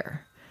a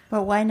year.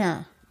 But why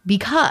not?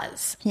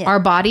 Because our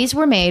bodies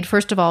were made,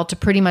 first of all, to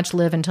pretty much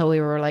live until we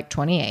were like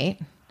 28.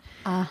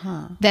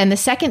 Uh-huh. Then the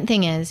second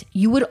thing is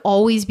you would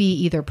always be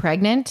either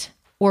pregnant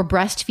or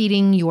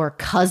breastfeeding your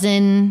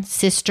cousin,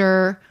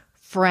 sister,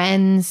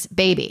 friend's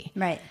baby.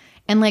 Right.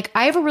 And like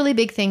I have a really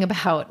big thing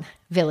about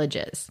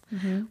villages,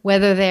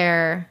 whether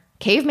they're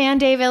caveman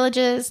day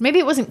villages. Maybe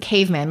it wasn't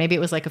caveman. Maybe it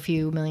was like a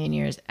few million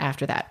years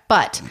after that.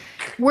 But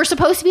we're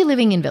supposed to be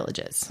living in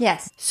villages.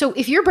 Yes. So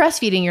if you're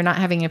breastfeeding, you're not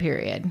having a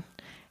period.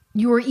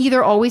 You were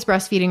either always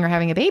breastfeeding or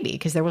having a baby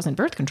because there wasn't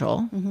birth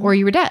control, or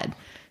you were dead.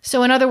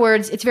 So in other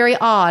words, it's very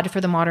odd for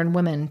the modern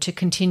woman to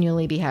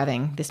continually be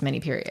having this many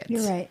periods.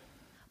 You're right.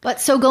 But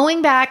so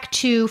going back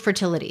to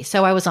fertility.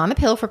 So I was on the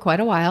pill for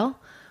quite a while,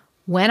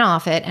 went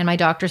off it, and my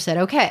doctor said,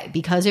 okay,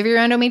 because of your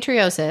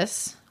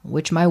endometriosis,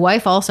 which my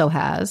wife also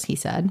has, he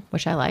said,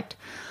 which I liked,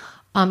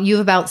 you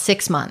have about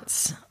 6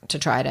 months to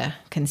try to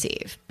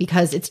conceive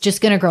because it's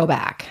just going to grow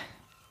back.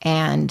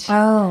 And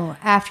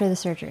after the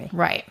surgery.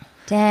 Right.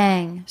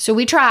 Dang. So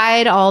we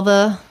tried all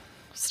the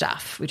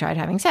stuff. We tried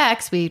having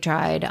sex. We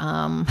tried,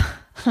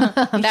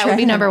 that would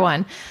be number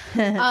one.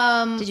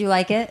 Did you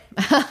like it?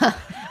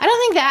 I don't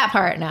think that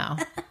part, no.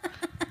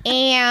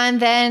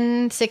 And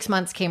then 6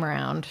 months came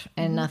around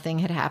and nothing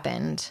had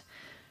happened.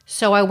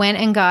 So I went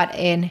and got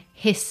an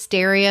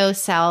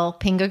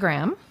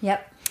hysterosalpingogram.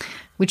 Yep.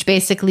 Which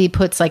basically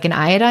puts like an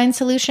iodine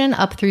solution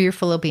up through your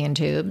fallopian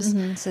tubes.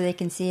 So they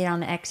can see it on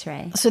the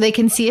x-ray. So they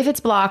can see if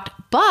it's blocked.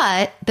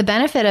 But the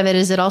benefit of it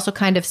is it also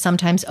kind of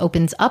sometimes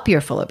opens up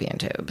your fallopian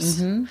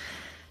tubes.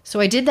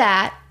 So I did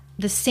that.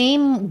 The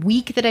same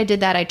week that I did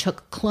that, I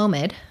took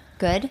Clomid.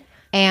 Good.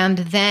 And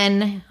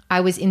then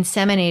I was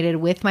inseminated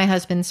with my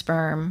husband's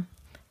sperm.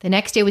 The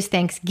next day was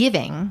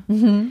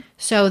Thanksgiving.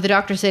 So the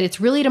doctor said,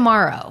 it's really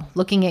tomorrow.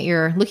 Looking on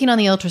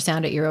the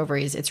ultrasound at your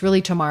ovaries, it's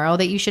really tomorrow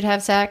that you should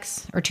have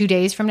sex, or 2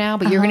 days from now,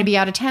 but you're going to be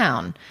out of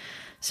town.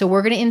 So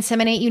we're going to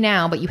inseminate you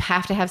now, but you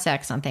have to have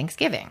sex on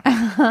Thanksgiving.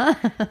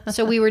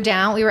 So we were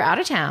out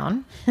of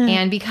town.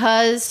 And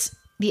because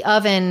the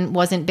oven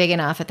wasn't big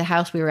enough at the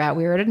house we were at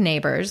a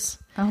neighbor's.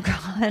 Oh,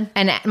 God.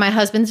 And my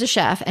husband's a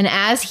chef. And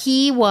as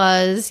he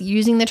was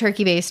using the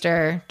turkey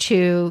baster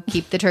to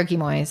keep the turkey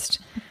moist,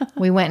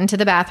 we went into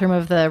the bathroom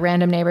of the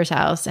random neighbor's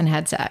house and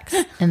had sex.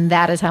 And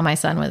that is how my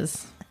son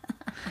was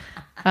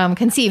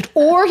conceived.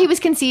 Or he was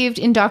conceived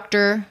in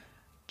Dr.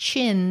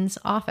 Chin's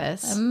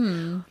office.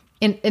 And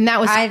that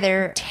was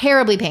either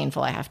terribly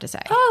painful, I have to say.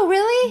 Oh,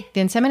 really?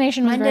 The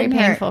insemination was very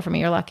painful for me.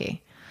 You're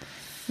lucky.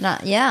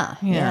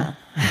 Yeah.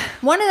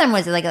 One of them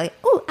was like,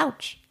 ooh,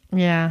 ouch.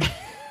 Yeah.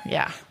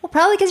 Yeah. Well,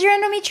 probably because you're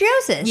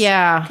endometriosis.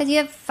 Yeah. Because you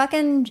have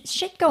fucking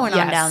shit going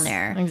on down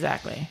there.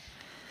 Exactly.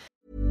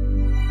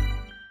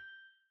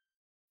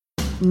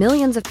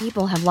 Millions of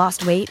people have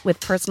lost weight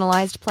with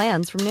personalized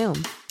plans from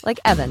Noom.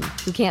 Like Evan,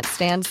 who can't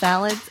stand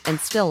salads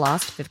and still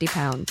lost 50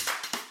 pounds.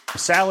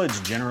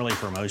 Salads generally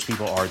for most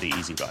people are the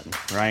easy button,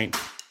 right?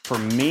 For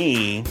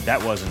me,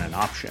 that wasn't an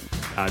option.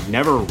 I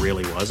never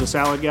really was a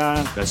salad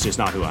guy. That's just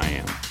not who I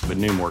am. But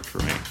Noom worked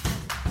for me.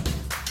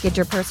 Get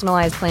your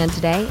personalized plan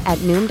today at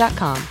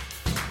Noom.com.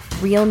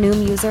 Real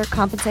Noom user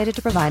compensated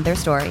to provide their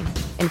story.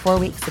 In 4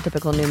 weeks, the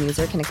typical Noom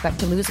user can expect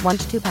to lose 1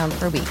 to 2 pounds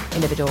per week.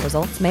 Individual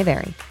results may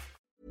vary.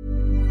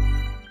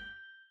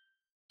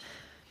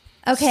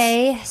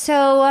 Okay,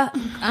 so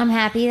I'm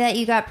happy that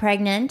you got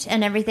pregnant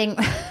and everything.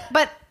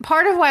 But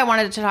part of why I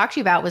wanted to talk to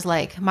you about was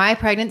like my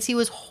pregnancy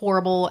was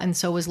horrible, and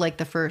so was like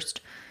the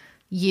first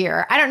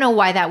year. I don't know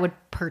why that would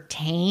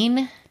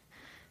pertain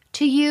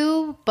to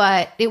you,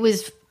 but it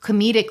was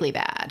comedically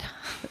bad.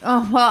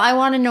 Oh, well, I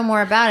want to know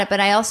more about it, but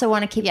I also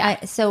want to keep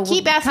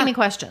keep asking me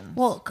questions.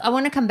 Well, I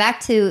want to come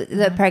back to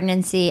the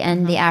pregnancy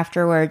and the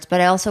afterwards,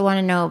 but I also want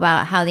to know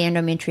about how the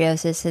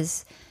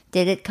endometriosis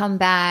did it come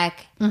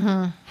back?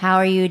 How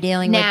are you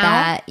dealing with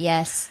that?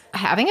 Yes.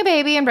 Having a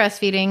baby and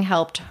breastfeeding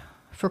helped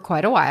for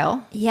quite a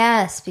while.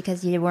 Yes,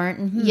 because you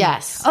weren't.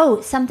 Yes.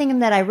 Oh, something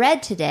that I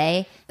read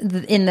today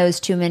in those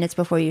 2 minutes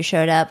before you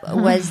showed up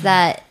was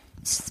that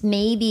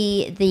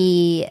maybe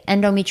the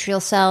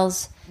endometrial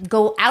cells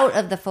go out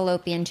of the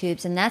fallopian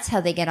tubes, and that's how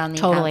they get on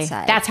the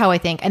outside. That's how I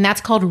think. And that's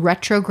called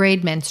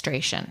retrograde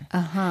menstruation.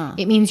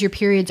 It means your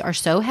periods are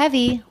so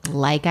heavy,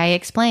 like I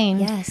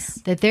explained,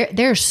 that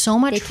there's so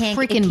much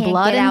freaking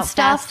blood and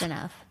stuff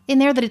in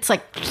there that it's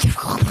like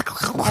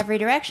every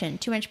direction,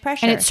 too much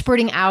pressure. And it's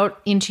spurting out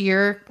into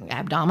your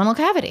abdominal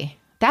cavity.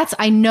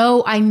 I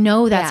know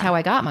that's how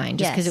I got mine,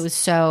 just because it was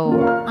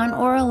so... On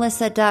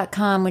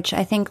Oralissa.com, which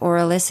I think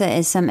Oralissa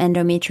is some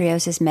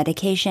endometriosis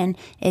medication,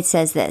 it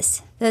says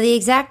this. Though the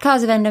exact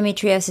cause of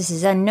endometriosis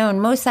is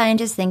unknown, most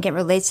scientists think it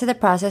relates to the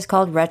process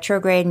called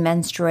retrograde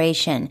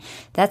menstruation.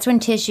 That's when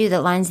tissue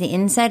that lines the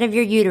inside of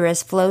your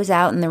uterus flows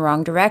out in the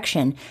wrong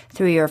direction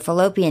through your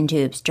fallopian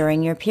tubes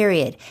during your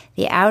period.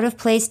 The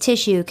out-of-place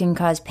tissue can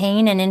cause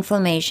pain and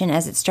inflammation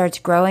as it starts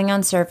growing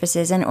on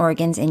surfaces and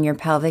organs in your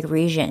pelvic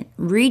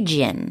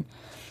region.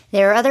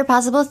 There are other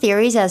possible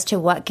theories as to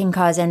what can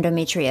cause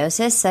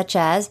endometriosis, such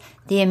as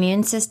the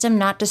immune system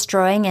not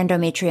destroying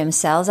endometrium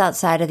cells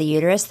outside of the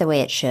uterus the way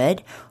it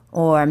should,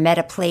 or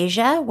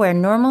metaplasia, where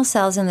normal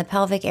cells in the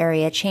pelvic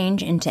area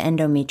change into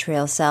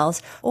endometrial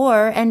cells,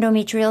 or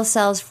endometrial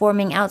cells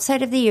forming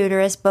outside of the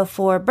uterus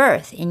before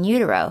birth in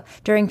utero.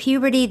 During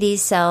puberty,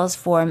 these cells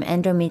form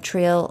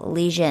endometrial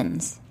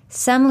lesions.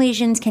 Some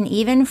lesions can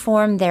even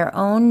form their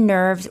own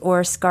nerves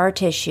or scar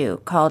tissue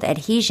called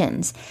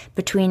adhesions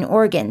between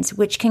organs,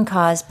 which can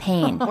cause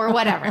pain. Or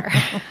whatever.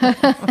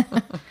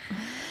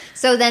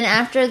 So then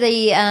after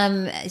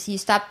you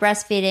stop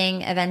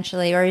breastfeeding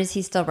eventually, or is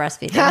he still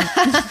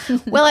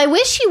breastfeeding? Well, I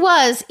wish he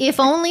was, if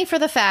only for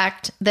the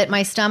fact that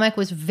my stomach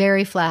was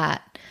very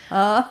flat.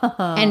 Oh.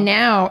 And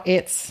now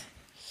it's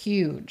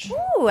huge.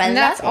 Ooh, and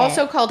that's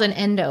also called an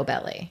endo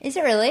belly. Is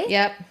it really?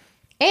 Yep.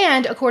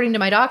 And according to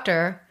my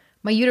doctor,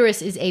 my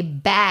uterus is a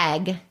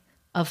bag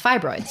of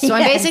fibroids. So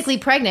I'm basically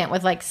pregnant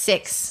with like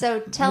 6 so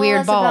tell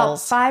weird us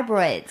balls. about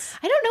fibroids.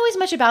 I don't know as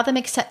much about them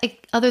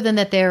other than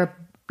that they're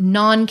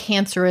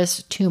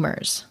non-cancerous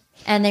tumors.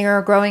 And they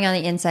are growing on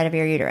the inside of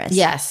your uterus.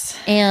 Yes.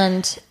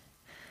 And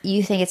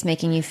you think it's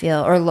making you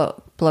feel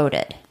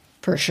bloated.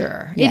 For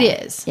sure. Yeah.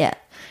 It is. Yeah.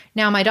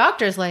 Now my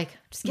doctor's like,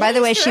 by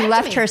the way, she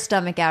left her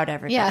stomach out,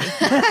 everybody. Yeah.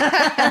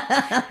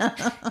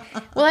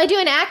 Well, I do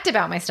an act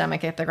about my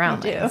stomach at the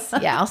Groundlings.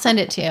 Yeah, I'll send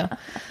it to you.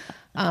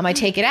 I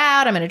take it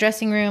out. I'm in a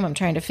dressing room. I'm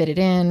trying to fit it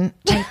in.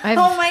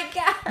 Oh my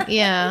God.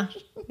 Yeah.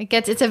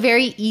 It's a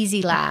very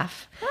easy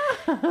laugh.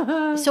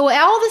 So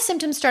all the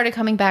symptoms started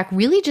coming back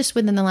really just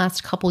within the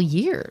last couple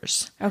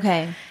years.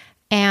 Okay.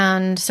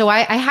 And so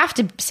I have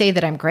to say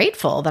that I'm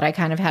grateful that I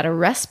kind of had a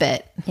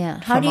respite.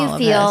 Yeah. How do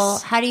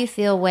you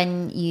feel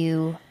when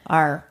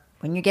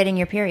you're getting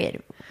your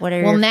period? What are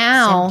your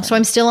symptoms? So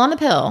I'm still on the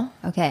pill.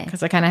 Okay.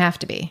 Because I kind of have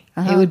to be.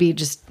 It would be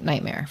just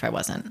nightmare if I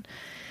wasn't.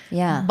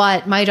 Yeah.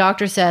 But my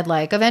doctor said,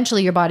 like,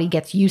 eventually your body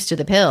gets used to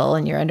the pill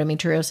and your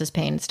endometriosis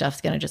pain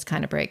stuff's going to just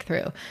kind of break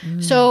through.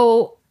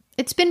 So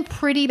it's been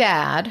pretty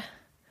bad,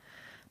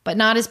 but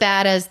not as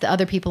bad as the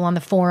other people on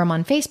the forum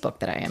on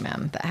Facebook that I am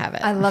in that have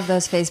it. I love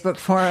those Facebook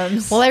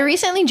forums. Well, I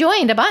recently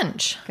joined a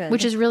bunch, Good.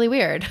 which is really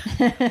weird.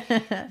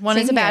 One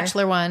is a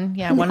bachelor one.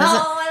 Yeah. One I is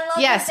love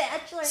the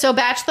bachelor. So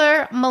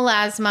bachelor,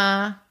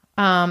 melasma,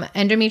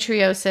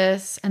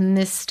 endometriosis, and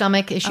this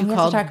stomach issue we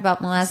called have to talk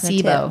about melasma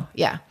SIBO. too.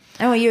 Yeah.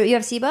 Oh, you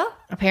have SIBO?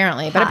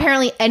 Apparently. But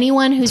apparently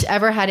anyone who's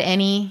ever had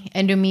any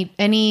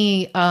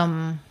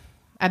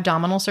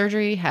abdominal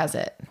surgery has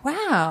it.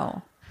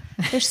 Wow.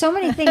 There's so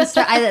many things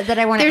that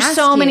I want to ask you. There's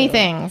so many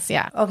things,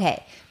 yeah.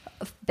 Okay.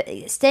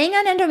 Staying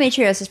on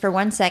endometriosis for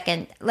 1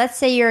 second, let's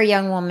say you're a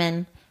young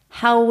woman.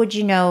 How would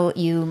you know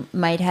you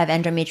might have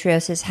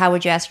endometriosis? How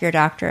would you ask your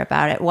doctor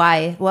about it?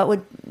 Why? What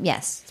would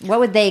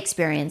they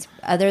experience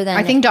other than...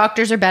 I think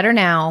doctors are better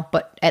now,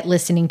 but at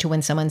listening to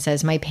when someone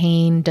says, my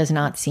pain does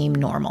not seem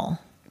normal.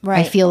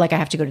 Right. I feel like I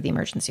have to go to the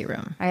emergency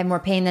room. I have more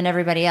pain than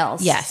everybody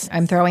else. Yes.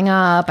 I'm throwing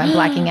up. I'm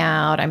blacking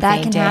out. I'm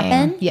fainting. That can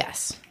happen?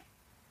 Yes.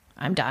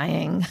 I'm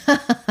dying.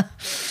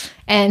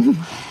 And...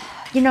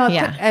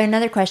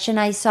 another question.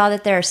 I saw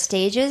that there are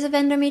stages of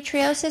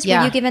endometriosis. Yeah.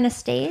 Were you given a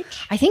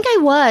stage? I think I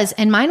was,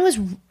 and mine was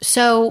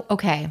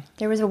okay.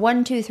 There was a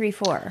 1, 2, 3,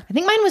 4. I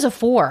think mine was a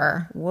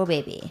 4. Whoa,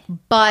 baby.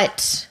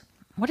 But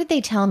what did they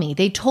tell me?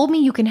 They told me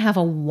you can have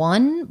a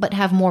 1, but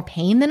have more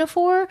pain than a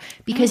 4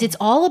 because it's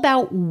all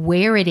about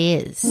where it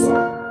is.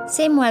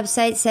 Same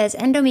website says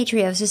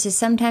endometriosis is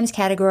sometimes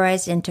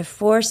categorized into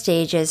 4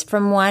 stages,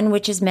 from 1,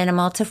 which is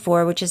minimal, to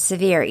 4, which is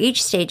severe.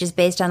 Each stage is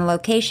based on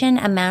location,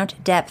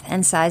 amount, depth,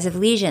 and size of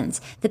lesions.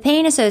 The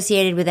pain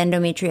associated with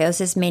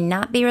endometriosis may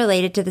not be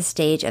related to the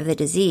stage of the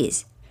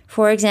disease.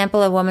 For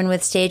example, a woman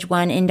with stage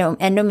 1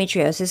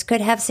 endometriosis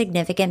could have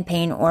significant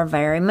pain or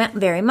very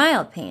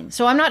mild pain.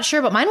 So I'm not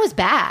sure, but mine was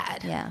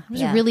bad. Yeah. It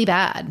was really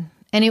bad.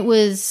 And it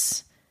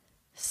was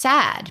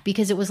sad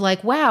because it was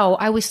like, wow,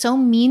 I was so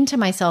mean to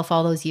myself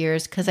all those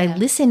years because I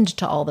listened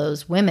to all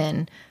those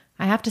women,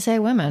 I have to say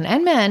women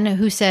and men,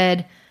 who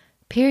said,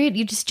 period,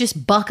 you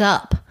just buck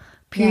up.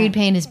 Period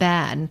pain is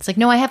bad. And it's like,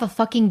 no, I have a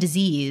fucking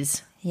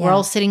disease. Yeah. We're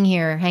all sitting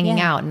here hanging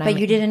out. But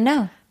you didn't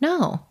know.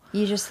 No.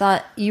 You just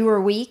thought you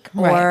were weak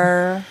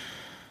or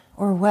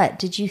what?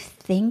 Did you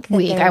think that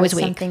there was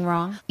something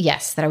wrong?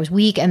 Yes, that I was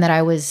weak and that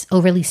I was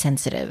overly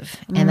sensitive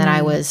and that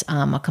I was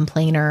a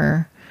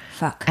complainer.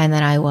 Fuck. And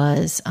that I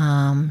was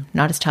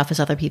not as tough as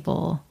other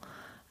people.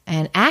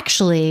 And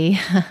actually,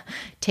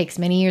 takes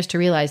many years to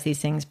realize these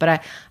things, but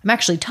I'm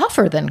actually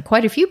tougher than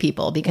quite a few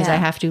people because I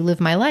have to live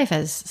my life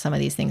as some of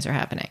these things are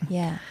happening.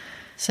 Yeah.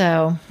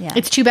 So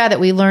it's too bad that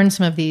we learned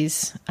some of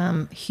these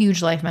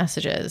huge life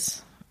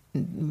messages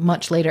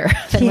much later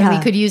than when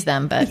we could use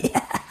them. But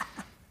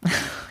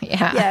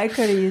yeah, I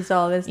could have used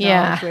all this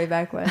knowledge way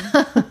back when.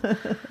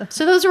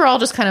 So those were all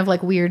just kind of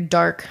like weird,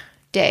 dark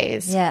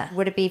days. Yeah.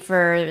 Would it be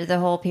for the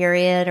whole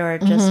period or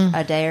just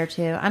a day or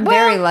two? I'm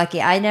very lucky.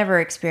 I never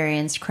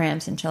experienced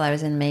cramps until I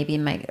was in maybe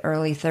my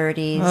early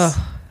 30s,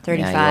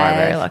 35. Yeah, you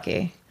are very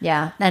lucky.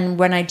 Yeah. And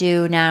when I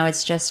do now,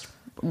 it's just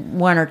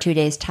 1 or 2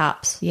 days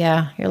tops.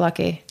 Yeah, you're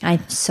lucky.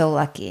 I'm so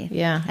lucky.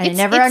 Yeah. And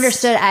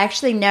I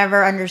actually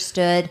never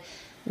understood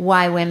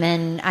why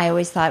I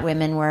always thought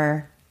women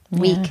were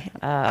weak,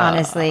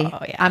 honestly.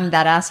 Yeah. I'm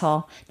that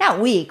asshole. Not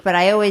weak, but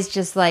I always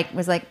just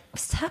was like,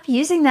 stop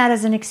using that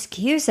as an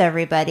excuse,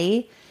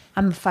 everybody.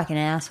 I'm a fucking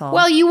asshole.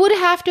 Well, you would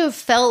have to have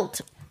felt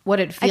what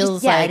it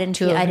feels like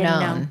to have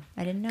known.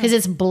 I didn't know. Because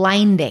it's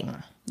blinding.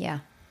 Yeah.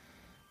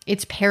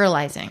 It's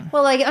paralyzing.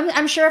 Well, like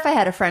I'm sure if I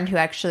had a friend who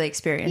actually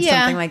experienced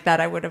something like that,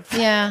 I would have.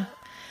 Yeah.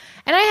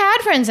 And I had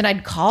friends, and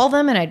I'd call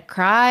them and I'd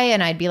cry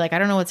and I'd be like, I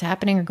don't know what's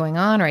happening or going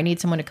on, or I need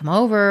someone to come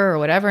over or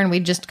whatever. And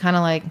we'd just kind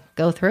of like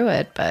go through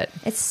it. But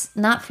it's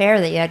not fair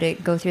that you had to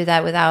go through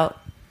that without,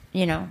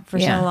 for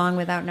so long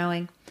without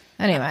knowing.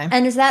 Anyway.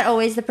 And is that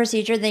always the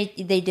procedure they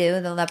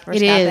do, the laparoscopic?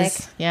 It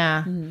is.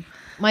 Yeah. Mm-hmm.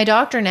 My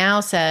doctor now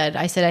said,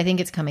 I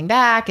think it's coming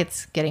back.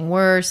 It's getting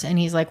worse. And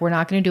he's like, we're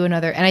not going to do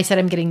another. And I said,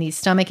 I'm getting these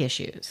stomach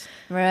issues.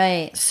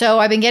 Right. So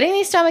I've been getting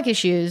these stomach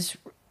issues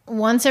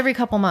once every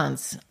couple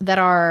months that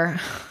are...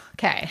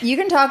 Okay. You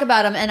can talk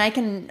about them, and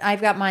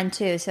I've got mine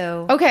too,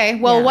 so... Okay,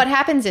 well, what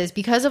happens is,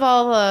 because of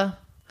all the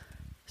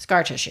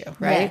scar tissue,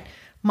 right? Yeah.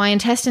 My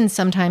intestines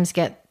sometimes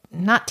get,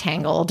 not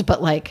tangled,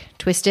 but like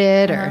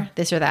twisted or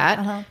this or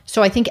that.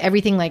 So I think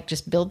everything like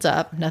just builds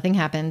up, nothing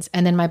happens,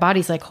 and then my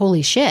body's like,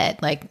 holy shit,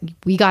 like,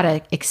 we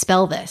gotta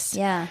expel this.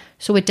 Yeah.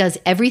 So it does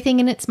everything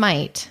in its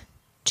might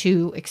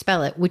to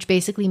expel it, which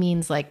basically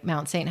means like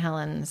Mount St.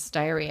 Helens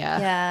diarrhea.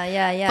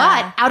 Yeah.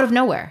 But out of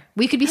nowhere.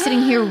 We could be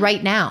sitting here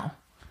right now.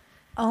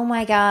 Oh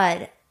my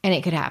God. And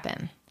it could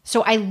happen.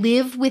 So I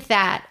live with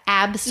that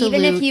absolute...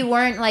 Even if you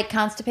weren't like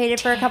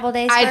constipated for a couple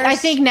days I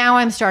think now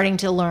I'm starting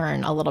to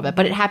learn a little bit,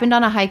 but it happened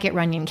on a hike at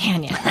Runyon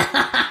Canyon.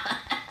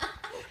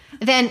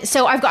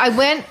 So I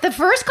went, the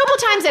first couple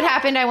times it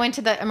happened, I went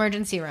to the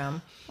emergency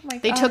room. Oh my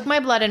God. They took my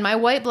blood, and my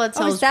white blood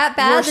cells was that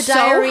bad? were The so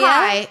diarrhea?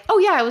 high. Oh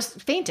yeah, I was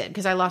fainted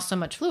because I lost so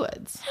much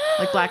fluids,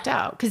 like blacked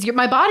out. Because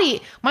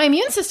my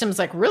immune system's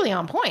like really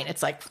on point.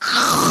 It's like...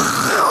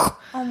 Oh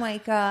my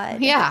God.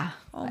 Yeah.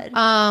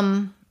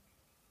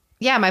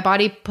 Yeah, my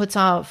body puts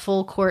on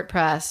full court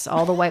press,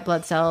 all the white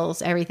blood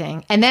cells,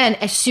 everything. And then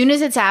as soon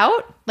as it's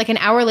out, like an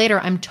hour later,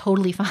 I'm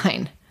totally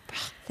fine.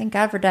 Thank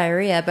God for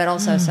diarrhea, but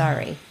also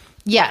sorry.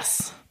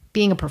 Yes.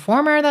 Being a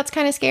performer, that's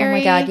kind of scary. Oh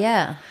my God,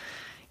 yeah.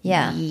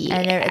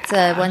 And it's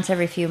once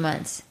every few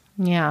months.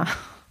 Yeah.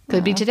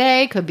 Could be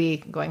today, could be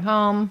going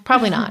home.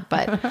 Probably not,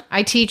 but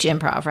I teach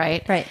improv,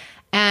 right? Right.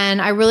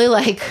 And I really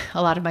like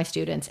a lot of my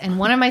students. And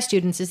one of my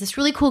students is this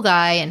really cool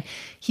guy, and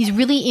he's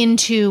really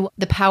into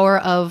the power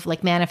of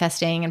like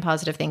manifesting and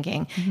positive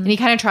thinking. Mm-hmm. And he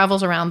kind of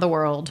travels around the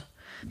world,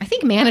 I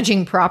think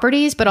managing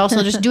properties, but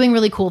also just doing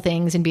really cool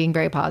things and being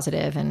very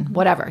positive and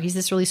whatever. He's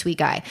this really sweet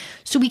guy.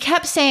 So we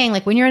kept saying,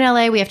 like, when you're in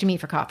LA, we have to meet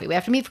for coffee. We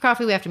have to meet for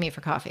coffee. We have to meet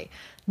for coffee.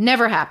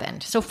 Never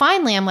happened. So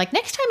finally, I'm like,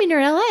 next time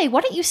you're in LA,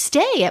 why don't you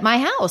stay at my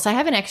house? I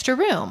have an extra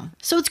room.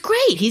 So it's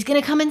great. He's going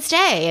to come and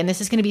stay. And this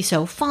is going to be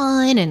so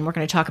fun. And we're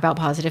going to talk about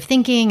positive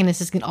thinking. And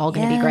this is all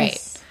going to be great.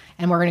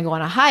 And we're going to go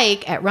on a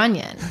hike at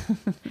Runyon.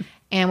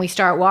 And we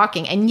start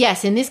walking. And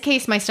yes, in this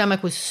case, my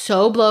stomach was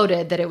so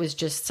bloated that it was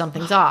just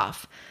something's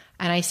off.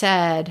 And I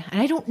said,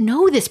 and I don't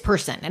know this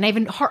person. And I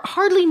even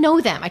hardly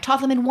know them. I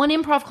taught them in one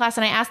improv class,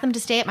 and I asked them to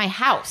stay at my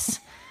house.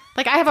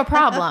 Like, I have a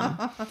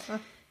problem.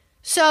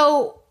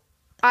 So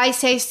I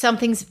say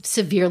something's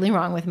severely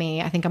wrong with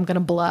me. I think I'm going to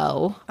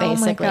blow,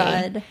 basically. Oh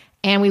my God.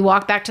 And we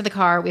walk back to the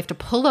car. We have to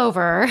pull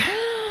over.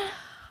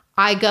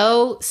 I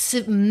go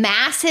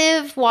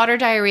massive water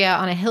diarrhea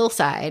on a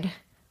hillside,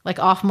 like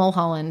off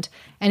Mulholland.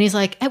 And he's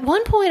like, at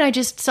one point I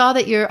just saw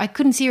that I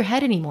couldn't see your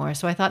head anymore.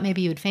 So I thought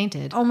maybe you had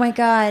fainted. Oh my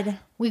God.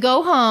 We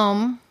go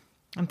home.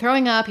 I'm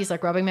throwing up. He's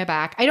like rubbing my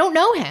back. I don't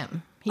know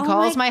him. He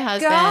calls my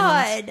husband.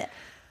 God.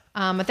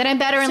 But then I'm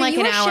better in like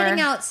an hour. So you were shitting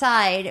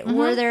outside.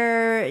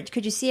 Mm-hmm.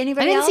 Could you see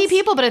anybody else? I didn't see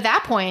people, but at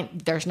that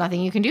point, there's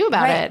nothing you can do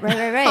about it.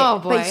 Right. Oh,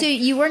 boy. But so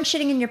you weren't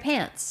shitting in your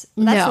pants.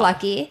 That's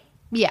lucky.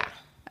 Yeah.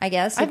 I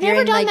guess. I've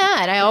never done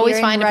that. I always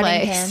find a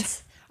place.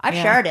 Pants. I've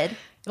sharded.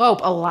 Oh,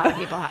 a lot of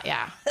people have.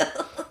 Yeah.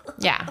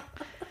 Yeah.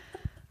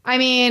 I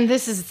mean,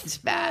 this is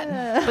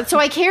bad. But so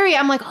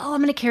I'm like,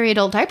 I'm going to carry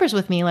adult diapers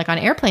with me, like on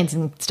airplanes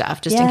and stuff,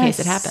 just in case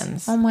it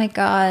happens. Oh my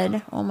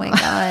God.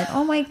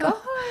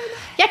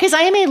 Yeah, because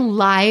I am a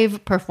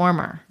live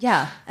performer.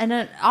 Yeah.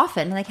 And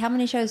often, like, how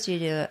many shows do you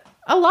do?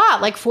 A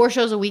lot, like 4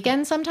 shows a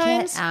weekend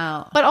sometimes. Get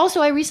out. But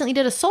also, I recently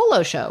did a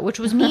solo show, which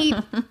was me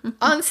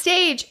on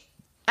stage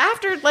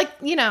after, like,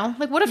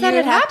 what if that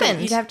had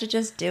happened? You'd have to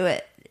just do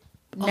it.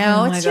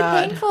 No, it's too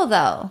painful,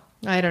 though.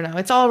 I don't know.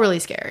 It's all really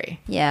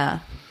scary. Yeah.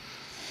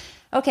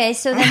 Okay,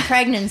 so then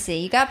pregnancy.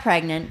 You got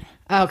pregnant.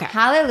 Okay.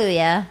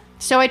 Hallelujah.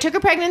 So I took a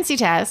pregnancy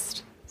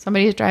test.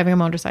 Somebody's driving a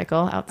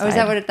motorcycle outside. Oh, is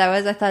that what that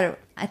was? I thought it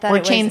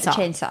was chainsaw. A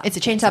chainsaw. It's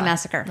a chainsaw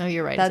massacre. No,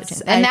 you're right.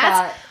 It's a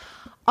chainsaw.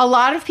 A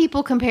lot of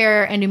people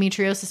compare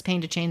endometriosis pain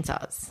to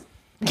chainsaws.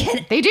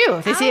 They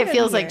do. They see it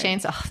feels like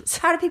chainsaws.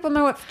 How do people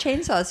know what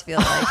chainsaws feel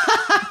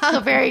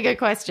like? Very good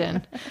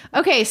question.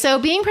 Okay, so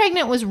being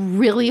pregnant was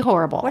really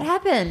horrible. What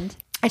happened?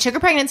 I took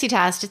a pregnancy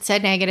test. It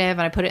said negative,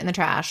 and I put it in the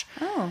trash.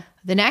 Oh.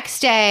 The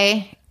next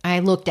day, I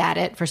looked at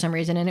it for some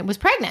reason, and it was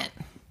pregnant.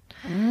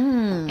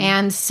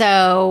 And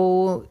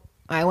so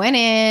I went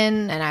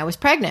in, and I was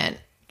pregnant.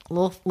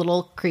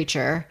 Little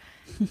creature.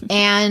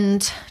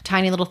 And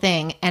tiny little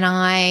thing. And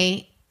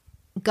I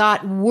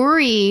got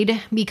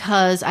worried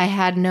because I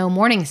had no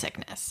morning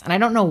sickness. And I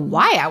don't know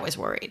why I was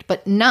worried,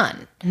 but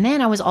none. And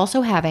then I was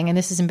also having, and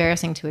this is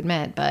embarrassing to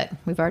admit, but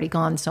we've already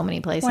gone so many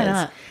places. Why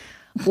not?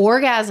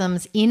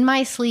 orgasms in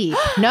my sleep.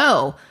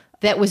 No,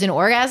 that was an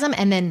orgasm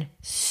and then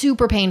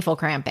super painful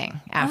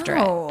cramping after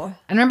it. I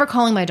remember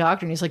calling my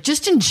doctor and he's like,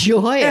 just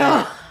enjoy it.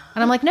 And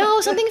I'm like,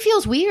 no, something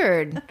feels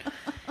weird.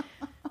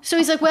 So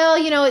he's like, well,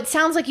 it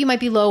sounds like you might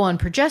be low on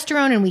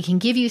progesterone and we can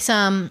give you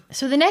some.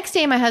 So the next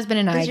day, my husband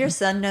and I... Does your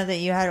son know that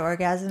you had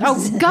orgasms?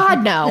 Oh,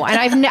 God, no.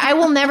 And I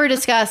will never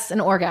discuss an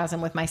orgasm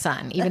with my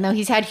son. Even though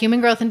he's had human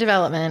growth and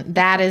development,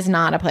 that is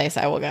not a place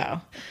I will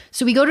go.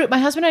 So my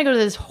husband and I go to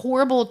this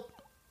horrible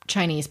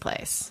Chinese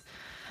place.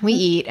 We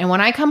eat. And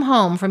when I come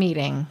home from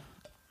eating,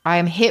 I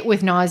am hit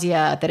with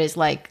nausea that is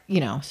like,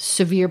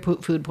 severe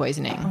food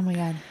poisoning. Oh, my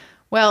God.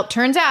 Well, it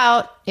turns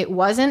out it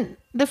wasn't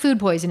the food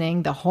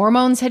poisoning. The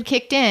hormones had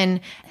kicked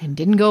in and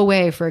didn't go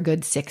away for a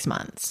good 6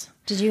 months.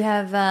 Did you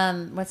have,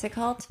 what's it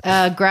called?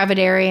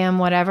 Gravidarium,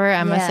 whatever,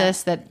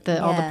 emesis,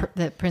 all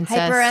the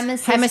princess.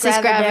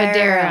 Hyperemesis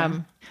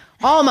gravidarum.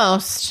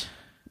 Almost.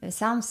 It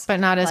sounds but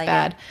not as like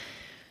bad. It.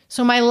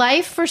 So my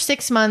life for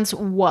 6 months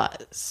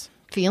was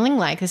feeling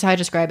like, this is how I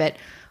describe it,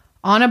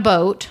 on a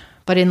boat,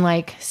 but in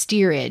like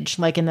steerage,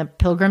 like in the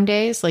Pilgrim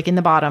days, like in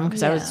the bottom,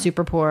 because I was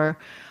super poor.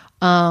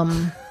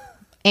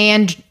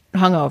 And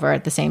hungover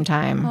at the same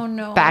time. Oh,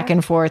 no. Back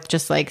and forth,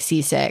 just like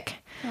seasick.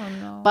 Oh,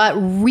 no. But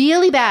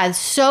really bad.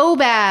 So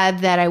bad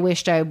that I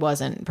wished I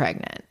wasn't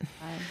pregnant.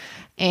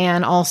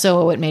 And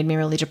also it made me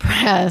really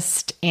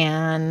depressed.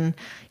 And,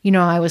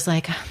 I was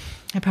like,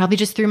 I probably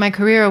just threw my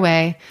career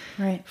away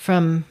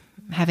from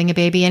having a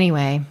baby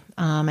anyway.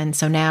 And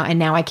so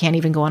now I can't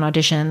even go on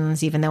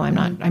auditions, even though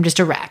I'm just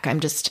a wreck. I'm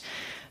just,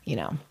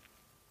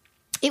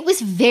 it was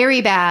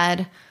very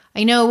bad.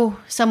 I know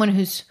someone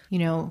who's,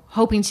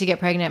 hoping to get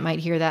pregnant might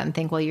hear that and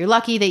think, well, you're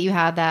lucky that you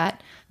had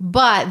that,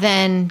 but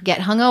then get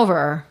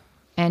hungover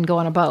and go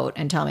on a boat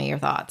and tell me your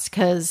thoughts.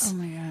 Cause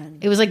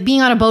it was like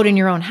being on a boat in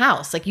your own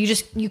house. Like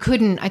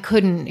I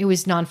couldn't, it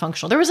was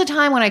non-functional. There was a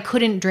time when I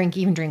couldn't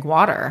even drink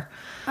water.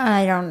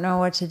 I don't know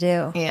what to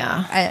do.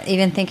 Yeah.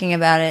 Even thinking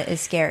about it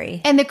is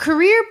scary. And the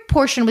career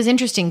portion was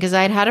interesting because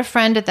I had a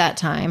friend at that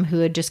time who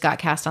had just got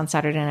cast on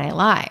Saturday Night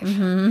Live.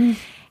 Mm-hmm.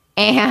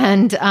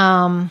 And,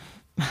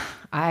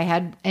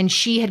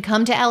 she had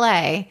come to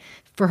LA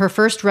for her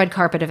first red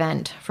carpet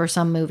event for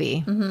some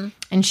movie. Mm-hmm.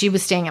 And she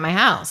was staying at my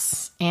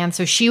house. And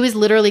so she was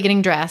literally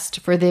getting dressed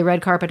for the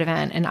red carpet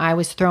event. And I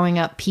was throwing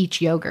up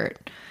peach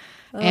yogurt.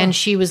 Ugh. And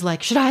she was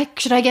like, should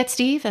I get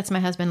Steve? That's my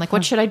husband. Like,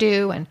 what should I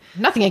do? And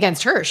nothing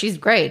against her. She's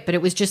great. But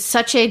it was just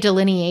such a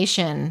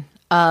delineation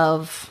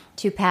of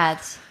 2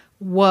 paths.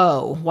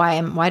 Whoa,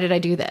 why did I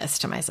do this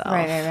to myself?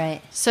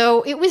 Right.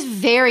 So it was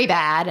very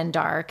bad and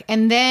dark.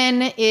 And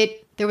then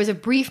there was a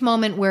brief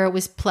moment where it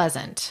was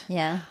pleasant.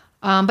 Yeah.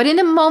 But in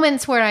the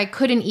moments where I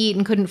couldn't eat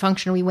and couldn't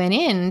function, we went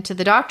in to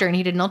the doctor and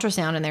he did an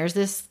ultrasound and there's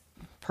this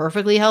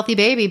perfectly healthy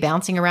baby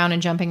bouncing around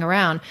and jumping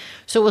around.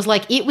 So it was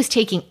like it was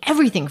taking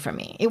everything from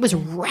me. It was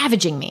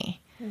ravaging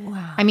me.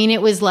 Wow. I mean,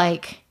 it was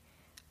like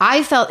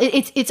I felt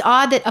it's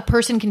odd that a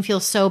person can feel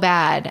so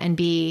bad and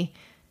be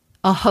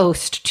a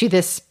host to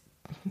this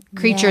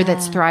creature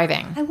that's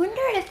thriving. I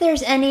wonder if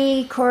there's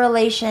any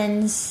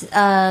correlations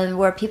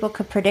where people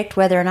could predict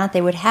whether or not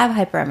they would have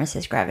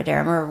hyperemesis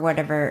gravidarum or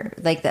whatever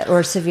like that,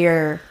 or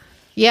severe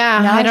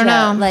nausea. I don't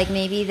know. Like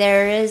maybe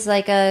there is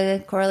like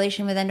a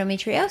correlation with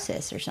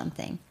endometriosis or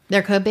something.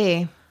 There could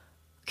be.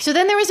 So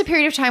then there was a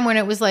period of time when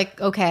it was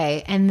like,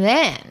 okay. And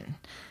then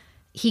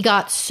he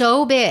got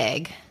so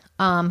big.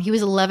 He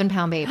was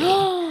 11-pound baby.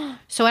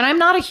 So, and I'm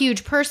not a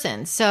huge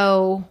person.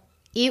 So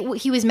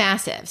he was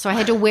massive. So I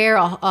had to wear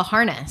a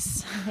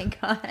harness. Oh my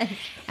God.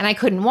 And I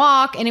couldn't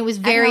walk. And it was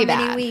very bad.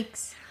 How many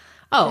weeks?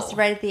 Oh. Just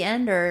right at the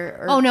end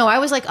or? Oh no, I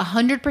was like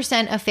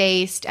 100%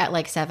 effaced at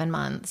like 7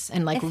 months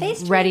and like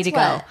effaced ready to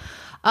what?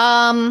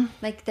 go.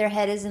 Like their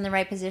head is in the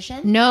right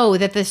position? No,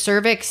 that the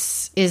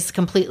cervix is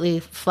completely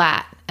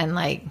flat and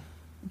like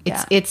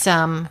it's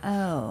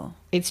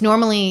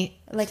normally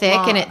like thick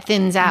long. And it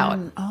thins out.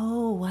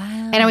 Oh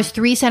wow. And I was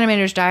 3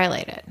 centimeters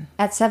dilated.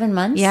 At 7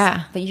 months?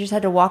 Yeah. But you just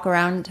had to walk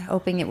around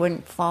hoping it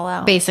wouldn't fall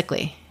out.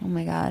 Basically. Oh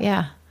my God.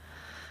 Yeah.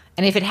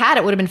 And if it had,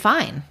 it would have been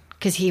fine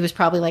because he was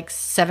probably like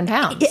 7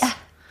 pounds. Yeah.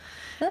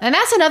 And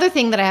that's another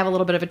thing that I have a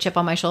little bit of a chip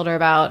on my shoulder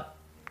about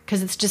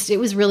because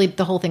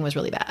the whole thing was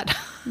really bad.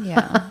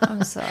 Yeah.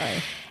 I'm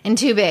sorry. And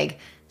too big.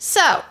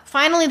 So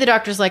finally the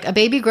doctor's like, a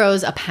baby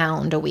grows a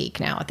pound a week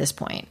now at this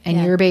point,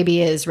 and your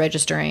baby is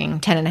registering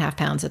 10.5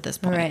 pounds at this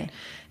point. Right.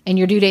 And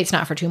your due date's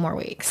not for 2 more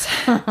weeks.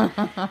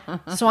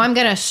 So I'm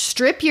going to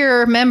strip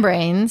your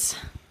membranes.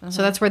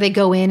 So that's where they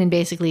go in and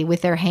basically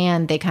with their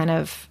hand, they kind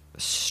of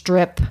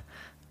strip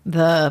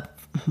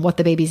what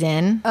the baby's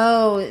in.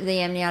 Oh,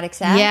 the amniotic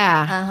sac?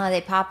 Yeah.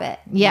 They pop it.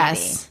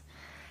 Yes.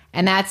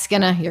 Maybe.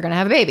 And you're going to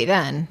have a baby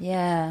then.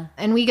 Yeah.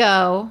 And we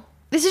go,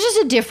 this is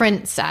just a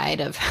different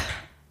side of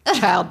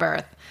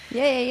childbirth.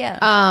 Yeah.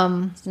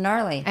 It's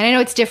gnarly. And I know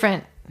it's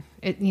different,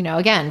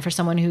 again, for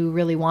someone who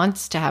really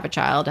wants to have a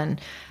child.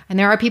 And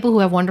there are people who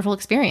have wonderful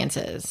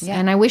experiences. Yeah.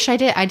 And I wish I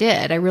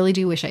did. I really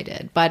do wish I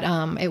did. But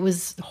it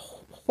was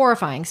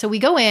horrifying. So we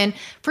go in.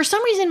 For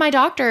some reason, my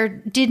doctor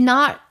did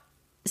not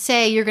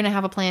say you're going to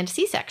have a planned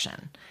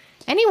C-section.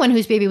 anyone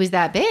whose baby was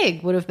that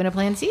big would have been a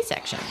planned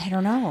C-section. I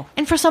don't know.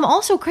 And for some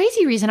also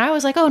crazy reason, I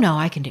was like, oh no,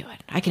 I can do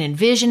it. I can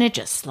envision it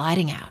just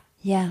sliding out.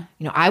 Yeah.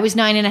 You know, I was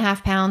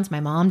 9.5 pounds. My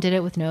mom did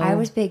it with no I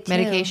was big too.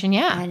 medication.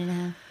 Yeah.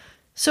 9.5.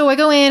 So I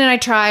go in and I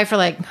try for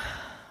like,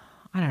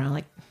 I don't know,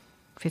 like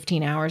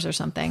 15 hours or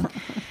something.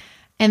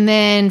 And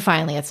then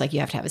finally it's like, you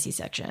have to have a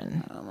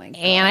C-section. Oh my God.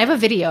 And I have a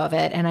video of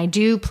it, and I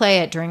do play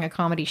it during a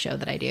comedy show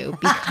that I do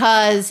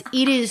because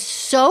it is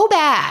so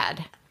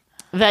bad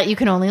that you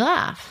can only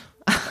laugh.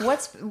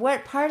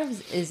 What part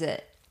is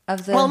it?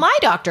 Well, my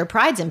doctor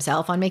prides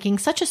himself on making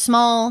such a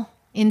small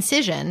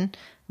incision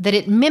that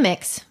it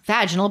mimics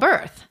vaginal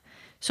birth.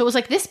 So it was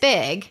like this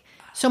big.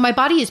 So my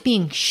body is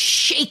being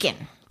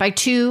shaken by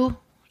 2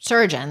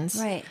 surgeons.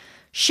 Right.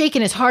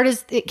 Shaken as hard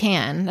as it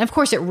can. And of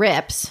course, it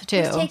rips,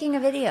 too. Who's taking a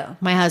video?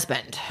 My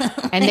husband.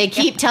 And they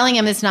keep telling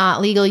him it's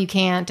not legal, you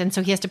can't. And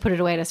so he has to put it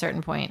away at a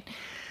certain point.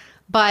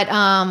 But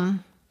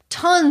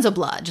tons of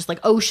blood, just like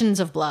oceans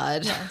of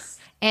blood. Yes.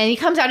 And he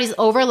comes out, he's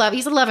over 11,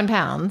 he's 11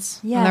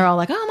 pounds. Yeah. And they're all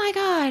like, oh my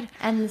God.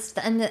 And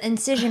the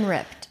incision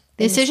ripped.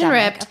 The incision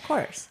ripped. Of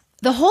course.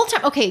 The whole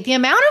time, okay, the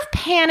amount of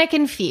panic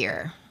and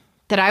fear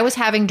that I was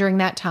having during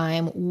that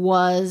time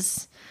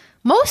was,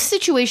 most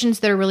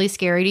situations that are really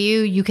scary to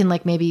you, you can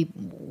like maybe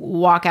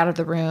walk out of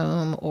the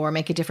room or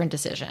make a different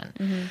decision.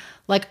 Mm-hmm.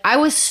 Like I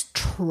was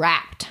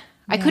trapped.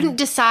 Yeah. I couldn't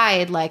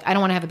decide like, I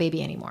don't want to have a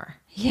baby anymore.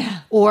 Yeah.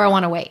 Or I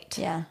want to wait.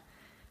 Yeah.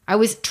 I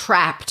was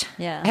trapped.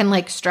 Yeah. And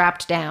like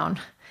strapped down.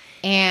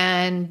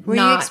 And were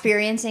you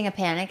experiencing a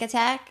panic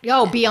attack?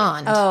 Oh,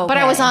 beyond. Oh, okay. But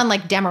I was on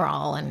like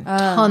Demerol and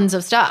tons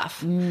of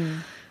stuff.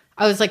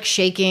 I was like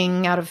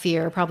shaking out of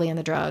fear, probably in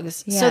the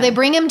drugs. Yeah. So they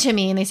bring him to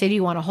me and they say, do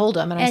you want to hold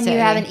him? And I say, you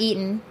haven't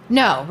eaten?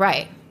 No,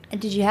 right.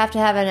 Did you have to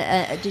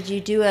have did you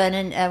do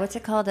what's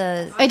it called?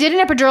 I did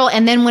an epidural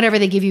and then whatever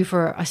they give you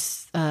for a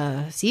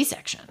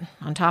C-section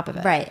on top of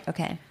it. Right,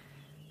 okay.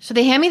 So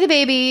they hand me the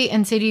baby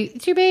and say,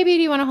 it's your baby,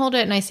 do you want to hold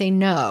it? And I say,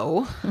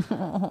 no.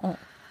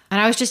 And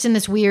I was just in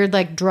this weird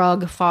like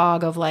drug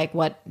fog of like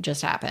what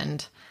just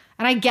happened.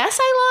 And I guess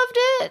I loved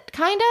it,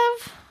 kind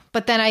of.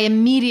 But then I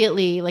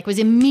immediately, like, was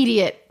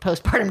immediate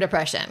postpartum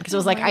depression. Because it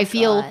was like, I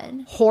feel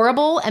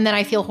horrible, and then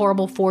I feel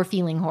horrible for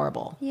feeling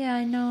horrible. Yeah,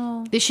 I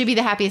know. This should be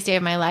the happiest day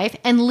of my life.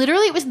 And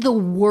literally, it was the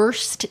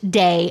worst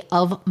day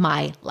of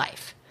my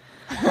life.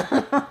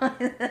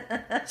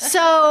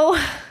 So...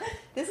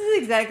 This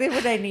is exactly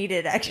what I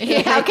needed, actually.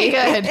 Yeah, okay,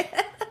 good.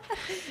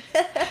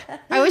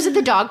 I was at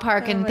the dog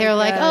park, and they're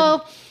like,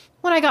 oh...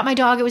 When I got my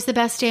dog, it was the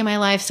best day of my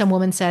life, some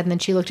woman said. And then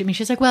she looked at me.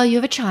 She's like, well, you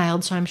have a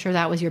child, so I'm sure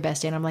that was your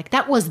best day. And I'm like,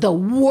 that was the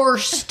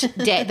worst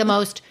day. The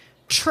most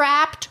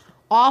trapped,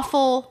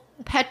 awful,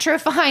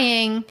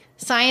 petrifying,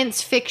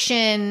 science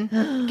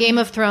fiction, Game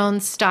of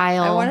Thrones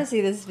style. I want to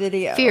see this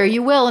video. Fear.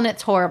 You will, and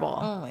it's horrible.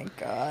 Oh, my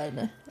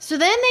God. So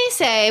then they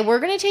say,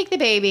 we're going to take the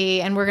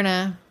baby, and we're going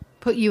to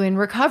put you in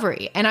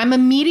recovery. And I'm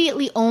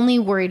immediately only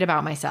worried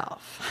about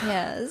myself.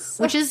 Yes.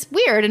 Which is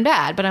weird and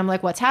bad. But I'm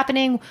like, what's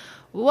happening?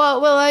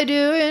 What will I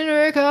do in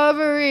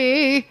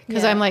recovery?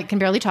 Because I'm like, can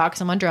barely talk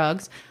because I'm on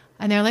drugs.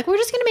 And they're like, we're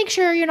just going to make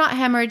sure you're not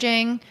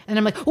hemorrhaging. And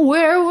I'm like,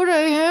 where would I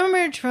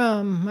hemorrhage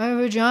from? My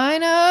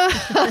vagina?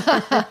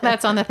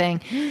 That's on the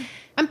thing.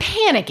 I'm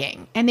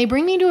panicking. And they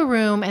bring me to a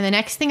room. And the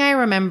next thing I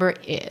remember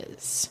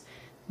is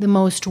the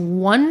most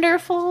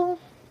wonderful,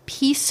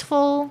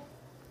 peaceful,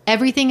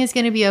 everything is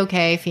going to be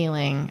okay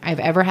feeling I've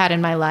ever had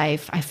in my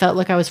life. I felt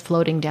like I was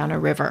floating down a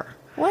river.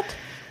 What?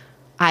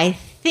 I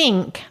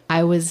think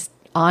I was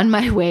on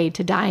my way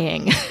to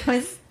dying.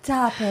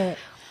 Stop it.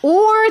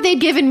 Or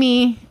they'd given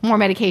me more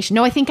medication.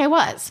 No, I think I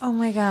was. Oh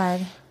my God.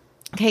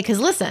 Okay, because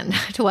listen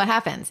to what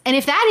happens. And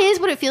if that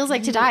is what it feels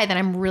like to die, then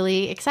I'm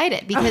really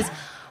excited because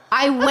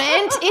I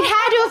went, it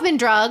had to have been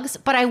drugs,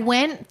 but I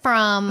went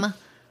from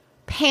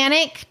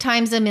panic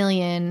times a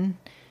million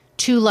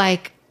to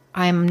like,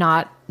 I'm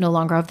no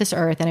longer of this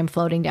earth and I'm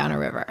floating down a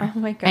river. Oh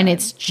my God. And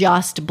it's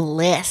just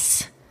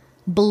bliss.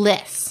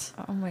 Bliss.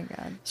 Oh my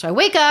God. So I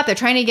wake up, they're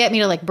trying to get me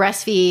to like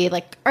breastfeed.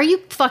 Like, are you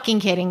fucking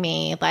kidding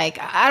me? Like,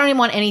 I don't even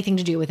want anything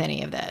to do with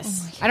any of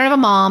this. I don't have a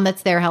mom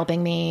that's there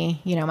helping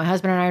me. You know, my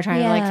husband and I are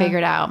trying to like figure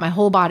it out. My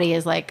whole body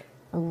is like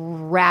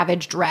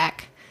ravaged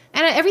wreck.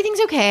 And everything's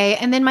okay.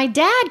 And then my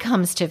dad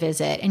comes to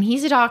visit and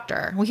he's a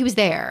doctor. Well, he was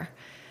there.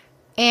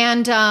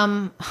 And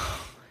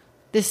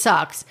this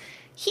sucks.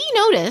 He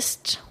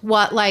noticed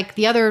what like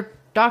the other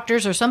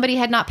doctors or somebody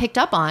had not picked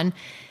up on,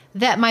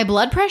 that my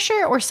blood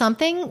pressure or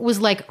something was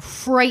like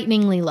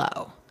frighteningly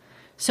low.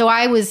 So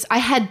I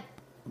had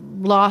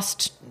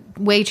lost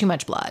way too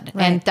much blood.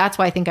 Right. And that's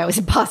why I think I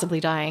was possibly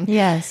dying.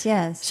 Yes,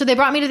 yes. So they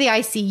brought me to the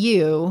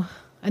ICU.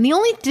 And the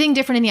only thing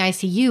different in the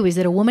ICU is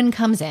that a woman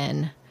comes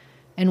in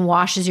and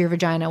washes your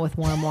vagina with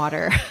warm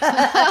water. Oh,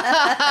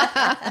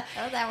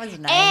 that was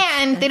nice.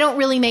 And they don't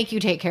really make you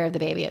take care of the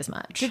baby as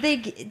much. Did they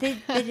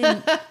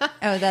didn't.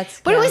 Oh, that's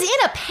good. But it was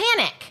in a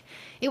panic.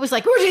 It was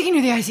like, we're taking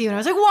you to the ICU. And I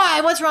was like,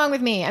 why? What's wrong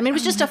with me? I mean, it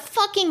was just a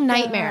fucking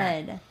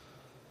nightmare. God.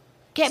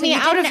 Get me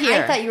out of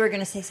here. I thought you were going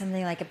to say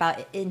something like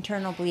about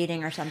internal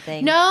bleeding or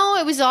something. No,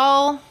 it was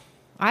all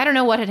I don't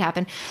know what had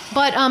happened,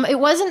 but it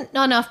wasn't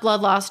enough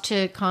blood loss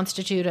to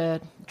constitute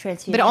a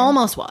transfusion. But it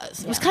almost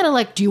was. It was kind of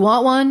like, do you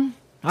want one?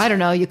 I don't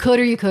know. You could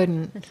or you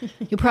couldn't.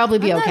 You'll probably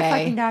be I'm okay. not a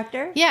fucking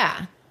doctor.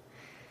 Yeah.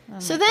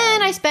 So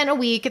then I spent a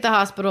week at the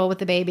hospital with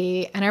the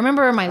baby, and I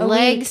remember my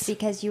legs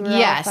because you were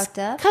all fucked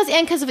up. because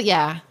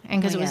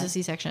it was a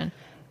C-section.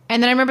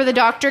 And then I remember the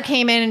doctor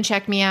came in and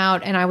checked me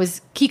out, and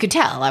he could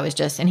tell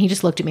and he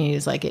just looked at me and he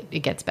was like, it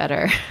gets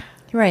better.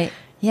 Right.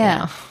 Yeah. You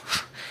know?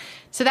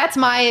 So that's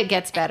my it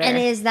gets better. And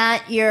is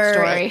that your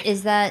story.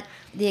 Is that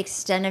the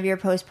extent of your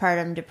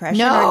postpartum depression?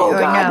 No, or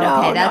God, no?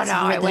 Okay, no, that's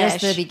I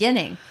just wish. the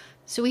beginning.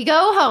 So we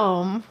go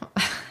home.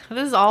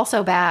 This is all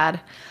so bad.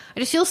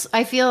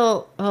 I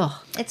feel, ugh.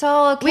 It's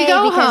all okay. We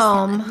go because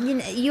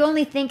home. You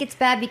only think it's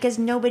bad because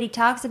nobody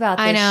talks about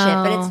this I know.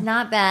 shit, but it's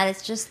not bad.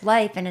 It's just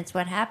life, and it's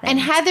what happens. And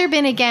had there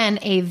been again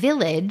a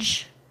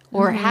village,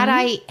 or had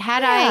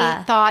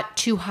I thought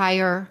to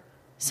hire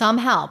some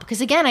help,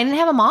 because again I didn't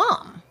have a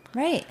mom,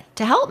 right,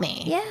 to help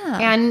me. Yeah.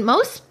 And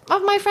most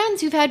of my friends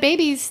who've had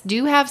babies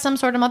do have some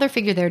sort of mother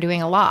figure there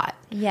doing a lot.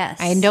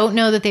 Yes. I don't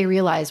know that they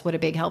realize what a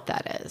big help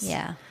that is.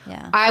 Yeah.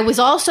 Yeah. I was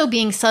also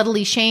being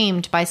subtly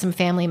shamed by some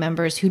family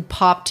members who'd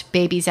popped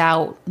babies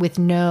out with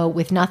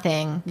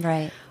nothing,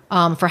 right,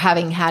 for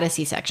having had a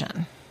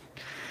C-section.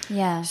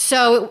 Yeah.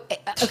 So,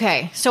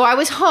 okay. So I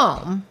was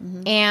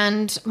home,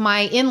 and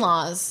my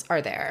in-laws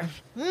are there.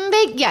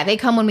 They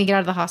come when we get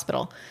out of the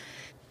hospital.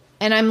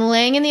 And I'm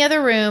laying in the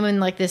other room in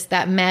like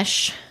that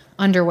mesh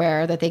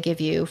underwear that they give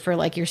you for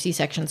like your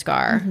C-section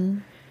scar.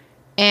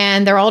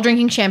 And they're all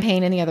drinking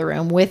champagne in the other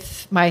room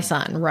with my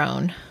son,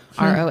 Roan,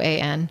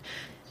 Roan.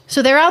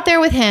 So they're out there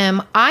with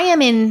him. I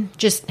am in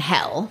just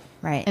hell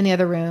in the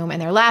other room,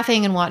 and they're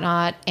laughing and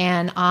whatnot.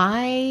 And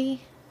I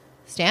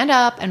stand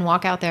up and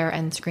walk out there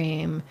and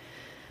scream,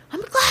 I'm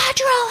glad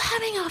you're all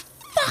having a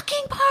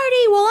fucking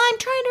party while I'm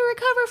trying to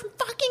recover from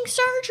fucking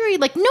surgery.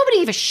 Like, nobody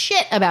gave a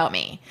shit about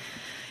me.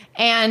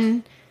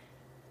 And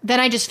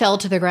then I just fell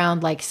to the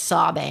ground, like,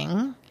 sobbing.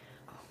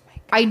 Oh my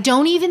God. I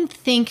don't even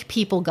think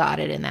people got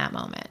it in that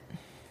moment.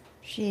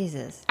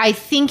 Jesus. I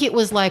think it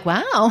was like,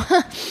 wow,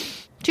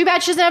 too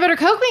bad she doesn't have better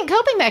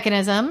coping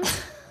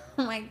mechanisms.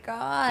 Oh my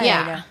God.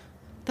 Yeah.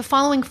 The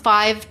following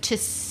 5 to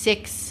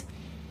 6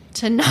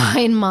 to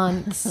 9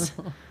 months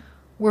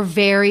were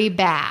very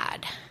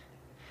bad.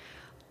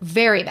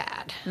 Very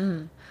bad.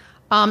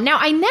 Now,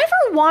 I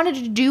never wanted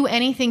to do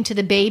anything to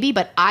the baby,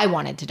 but I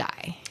wanted to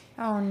die.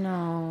 Oh,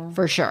 no.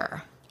 For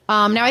sure.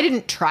 Now, I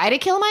didn't try to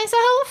kill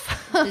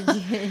myself,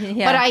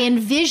 but I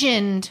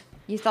envisioned...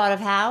 You thought of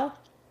how?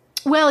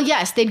 Well,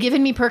 yes, they'd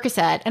given me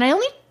Percocet, and I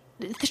only...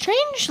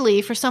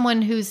 Strangely, for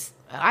someone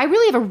I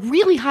really have a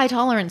really high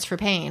tolerance for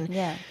pain.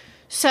 Yeah.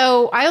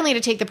 So I only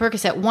had to take the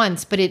Percocet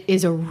once, but it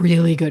is a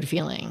really good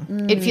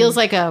feeling. It feels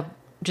like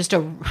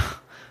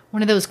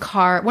one of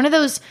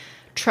those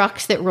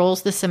trucks that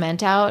rolls the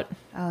cement out.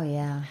 Oh,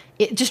 yeah.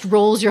 It just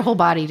rolls your whole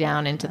body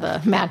down into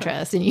the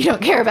mattress, and you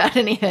don't care about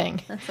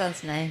anything. That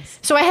sounds nice.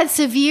 So I had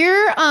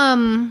severe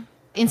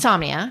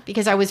insomnia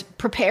because I was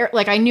prepared.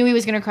 Like, I knew he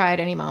was going to cry at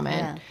any moment.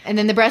 Yeah. And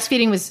then the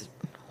breastfeeding was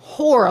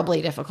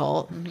horribly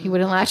difficult. He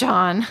wouldn't latch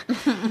on.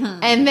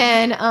 And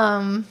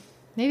then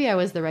maybe I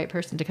was the right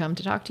person to come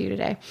to talk to you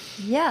today.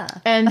 Yeah.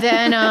 And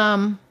then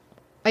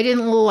I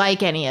didn't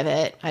like any of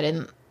it. I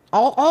didn't.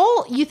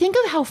 All you think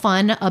of how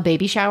fun a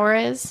baby shower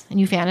is, and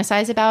you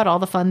fantasize about all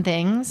the fun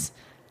things.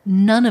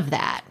 None of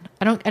that.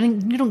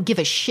 You don't give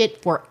a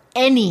shit for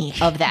any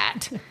of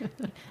that.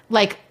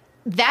 Like,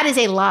 that is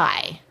a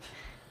lie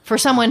for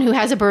someone who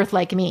has a birth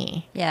like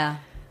me. Yeah.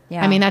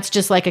 Yeah. I mean, that's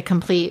just like a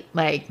complete,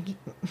 like,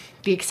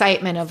 the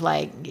excitement of,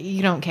 like,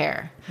 you don't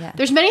care. Yeah.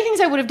 There's many things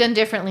I would have done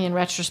differently in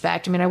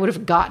retrospect. I mean, I would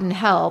have gotten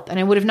help, and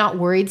I would have not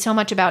worried so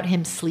much about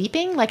him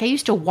sleeping. Like, I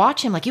used to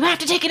watch him, like, you have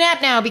to take a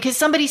nap now because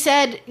somebody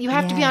said you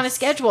have to be on a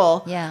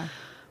schedule. Yeah.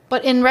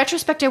 But in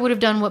retrospect, I would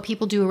have done what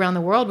people do around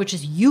the world, which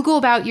is you go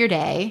about your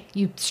day,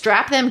 you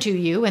strap them to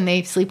you, and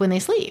they sleep when they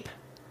sleep.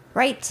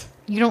 Right.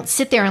 You don't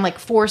sit there and, like,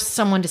 force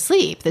someone to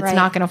sleep that's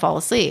not going to fall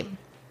asleep.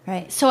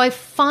 Right. So I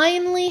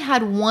finally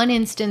had one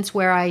instance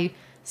where I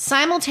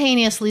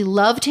simultaneously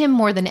loved him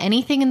more than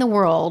anything in the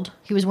world.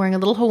 He was wearing a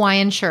little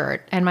Hawaiian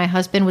shirt, and my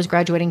husband was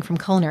graduating from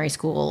culinary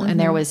school, and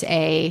there was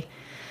a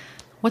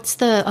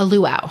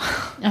luau.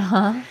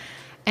 Uh-huh.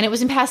 And it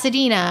was in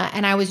Pasadena,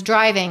 and I was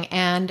driving,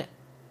 and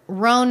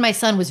Roan, my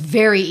son, was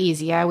very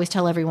easy. I always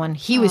tell everyone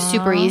he was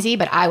super easy,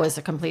 but I was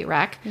a complete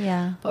wreck.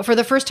 Yeah. But for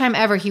the first time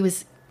ever, he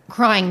was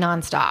crying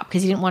nonstop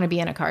because he didn't want to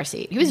be in a car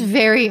seat. He was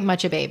very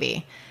much a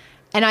baby.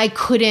 And I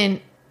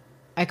couldn't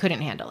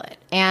handle it.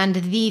 And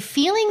the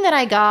feeling that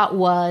I got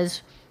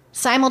was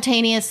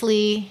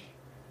simultaneously,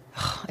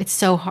 it's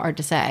so hard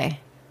to say.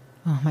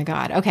 Oh my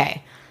God.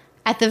 Okay.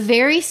 At the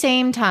very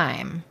same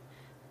time,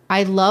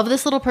 I love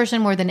this little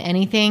person more than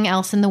anything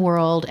else in the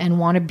world and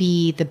want to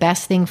be the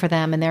best thing for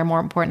them, and they're more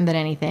important than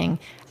anything.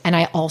 And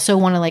I also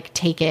want to, like,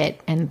 take it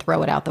and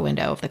throw it out the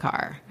window of the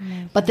car.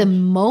 But the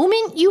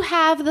moment you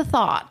have the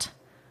thought,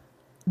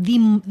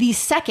 the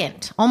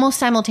second, almost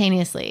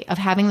simultaneously, of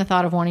having the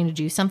thought of wanting to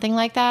do something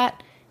like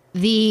that,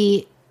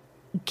 the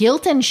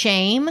guilt and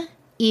shame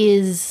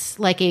is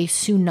like a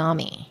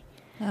tsunami.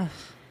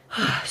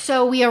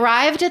 So we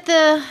arrived at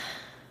the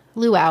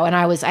luau, and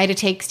I had to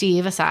take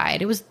Steve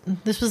aside.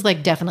 This was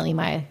like definitely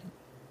my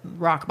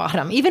rock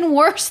bottom, even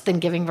worse than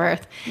giving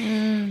birth.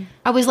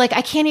 I was like,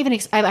 I can't even,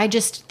 I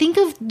just think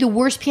of the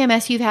worst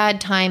PMS you've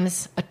had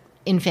times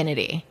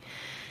infinity.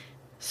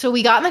 So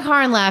we got in the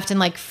car and left, and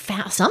like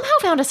somehow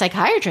found a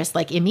psychiatrist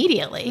like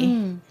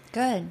immediately.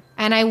 Good.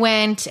 And I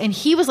went, and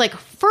he was like,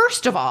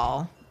 first of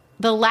all,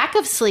 the lack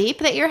of sleep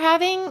that you're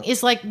having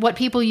is like what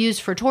people use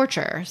for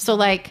torture. So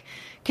like,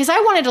 because I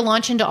wanted to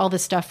launch into all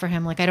this stuff for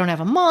him. Like, I don't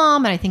have a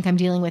mom, and I think I'm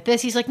dealing with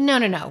this. He's like,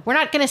 no. We're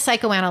not going to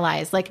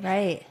psychoanalyze. Like,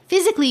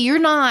 physically, you're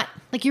not,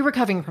 like, you're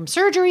recovering from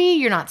surgery.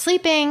 You're not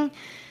sleeping.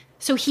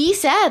 So he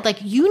said, like,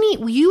 you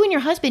and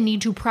your husband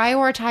need to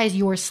prioritize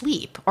your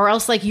sleep, or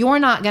else, like, you're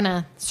not going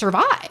to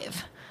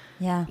survive.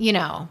 Yeah. You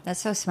know?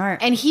 That's so smart.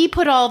 And he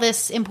put all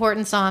this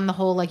importance on the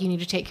whole, like, you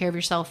need to take care of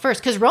yourself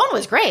first. Because Rowan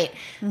was great.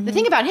 The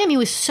thing about him, he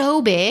was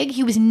so big.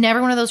 He was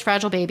never one of those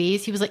fragile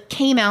babies. He was, like,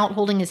 came out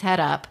holding his head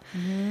up.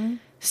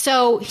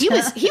 So he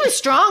was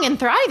strong and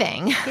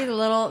thriving. He's a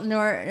little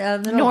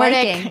Nordic,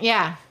 Viking.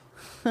 Yeah.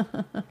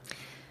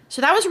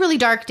 So that was a really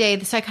dark day.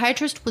 The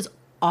psychiatrist was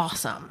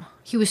awesome.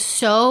 He was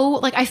so,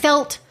 like, I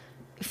felt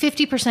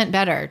 50%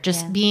 better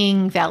just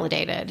being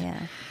validated.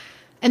 Yeah.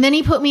 And then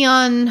he put me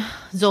on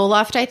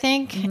Zoloft, I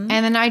think, and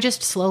then I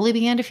just slowly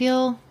began to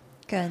feel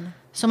good,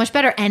 so much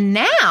better. And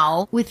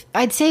now,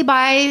 I'd say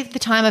by the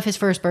time of his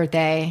first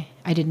birthday,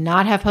 I did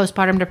not have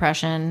postpartum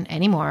depression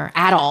anymore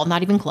at all,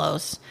 not even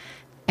close.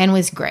 And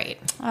was great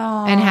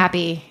and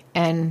happy.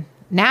 And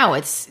now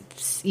it's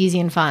easy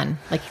and fun,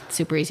 like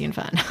super easy and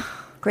fun.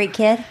 Great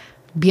kid?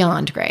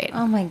 Beyond great.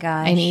 Oh my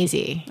gosh. And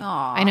easy. Aww,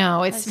 I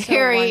know. It's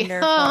very, so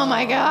oh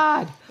my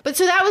God. But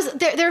so that was,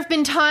 there have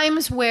been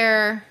times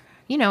where,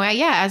 you know,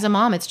 as a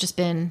mom, it's just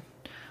been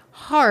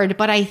hard.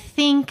 But I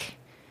think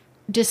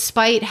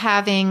despite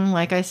having,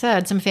 like I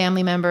said, some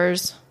family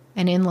members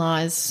and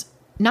in-laws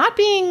not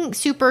being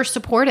super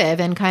supportive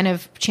and kind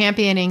of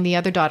championing the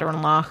other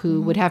daughter-in-law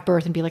who would have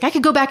birth and be like, I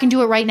could go back and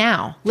do it right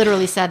now.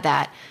 Literally said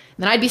that.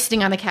 And then I'd be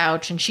sitting on the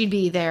couch and she'd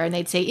be there and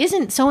they'd say,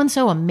 isn't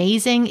so-and-so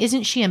amazing?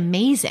 Isn't she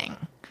amazing?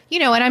 You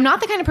know, and I'm not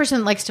the kind of person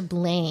that likes to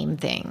blame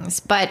things,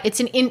 but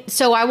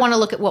so I want to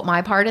look at what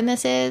my part in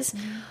this is.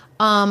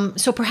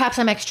 So perhaps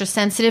I'm extra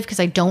sensitive because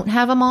I don't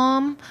have a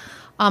mom.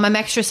 I'm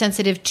extra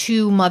sensitive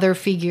to mother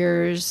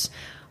figures.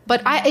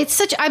 But it's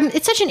such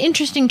an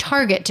interesting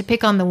target to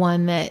pick on the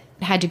one that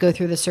had to go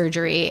through the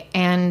surgery,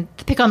 and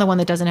to pick on the one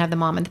that doesn't have the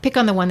mom, and to pick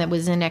on the one that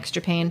was in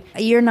extra pain.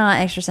 You're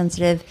not extra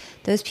sensitive.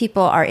 Those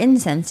people are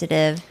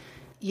insensitive.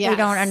 Yes. They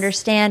don't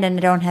understand and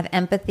they don't have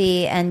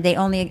empathy, and they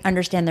only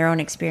understand their own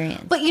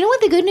experience. But you know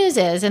what the good news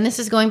is, and this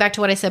is going back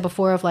to what I said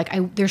before of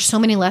like, there's so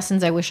many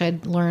lessons I wish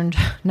I'd learned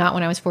not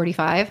when I was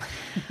 45.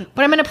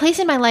 But I'm in a place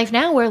in my life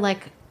now where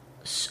like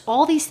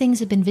all these things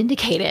have been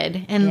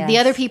vindicated, and the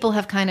other people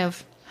have kind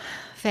of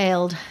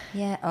failed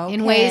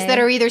in ways that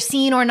are either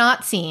seen or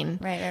not seen,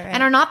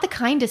 and are not the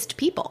kindest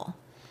people,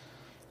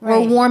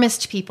 or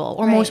warmest people,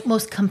 or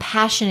most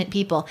compassionate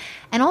people.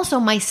 And also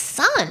my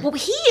son, well,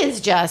 he is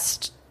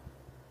just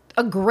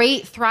a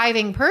great,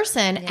 thriving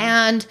person,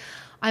 and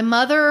I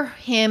mother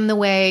him the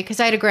way, because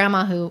I had a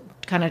grandma who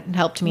kind of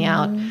helped me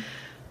out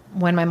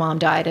when my mom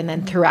died, and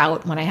then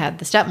throughout when I had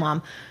the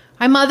stepmom.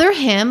 I mother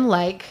him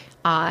like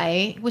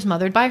I was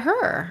mothered by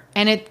her.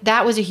 And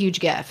that was a huge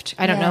gift.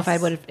 I don't know if I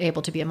would have been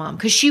able to be a mom,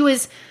 because she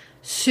was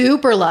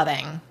super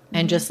loving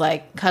and just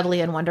like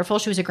cuddly and wonderful.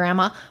 She was a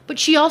grandma, but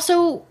she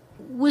also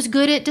was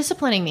good at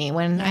disciplining me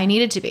when I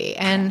needed to be.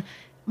 And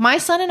my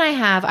son and I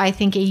have, I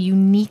think, a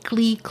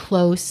uniquely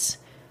close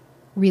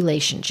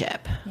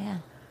relationship. Yeah.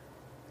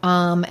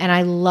 And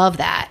I love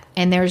that.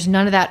 And there's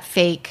none of that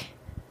fake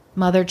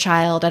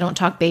mother-child. I don't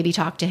talk baby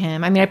talk to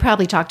him. I mean, I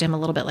probably talked to him a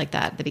little bit like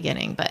that at the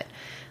beginning, but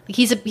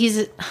he's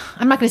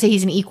I'm not going to say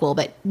he's an equal,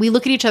 but we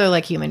look at each other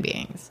like human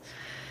beings.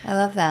 I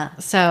love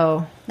that.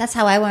 So that's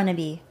how I want to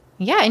be.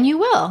 Yeah, and you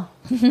will.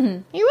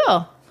 You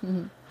will.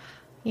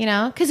 You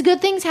know, because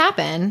good things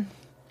happen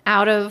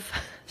out of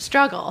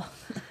struggle.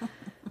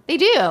 They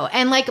do.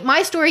 And like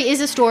my story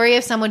is a story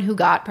of someone who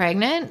got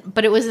pregnant,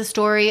 but it was a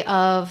story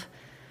of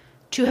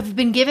to have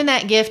been given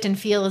that gift and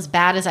feel as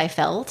bad as I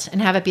felt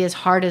and have it be as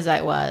hard as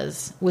I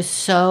was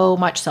so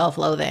much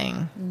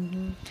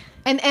self-loathing.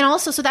 And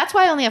also, so that's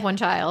why I only have one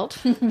child.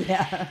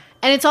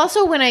 And it's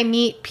also when I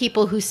meet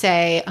people who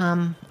say,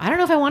 I don't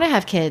know if I want to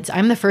have kids.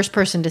 I'm the first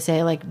person to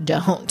say, like,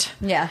 don't.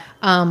 Yeah.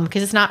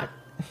 Because it's not,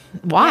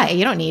 why?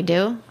 You don't need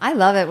to. I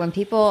love it when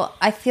people,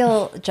 I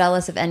feel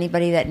jealous of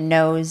anybody that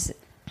knows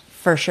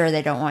for sure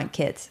they don't want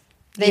kids.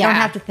 They don't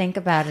have to think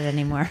about it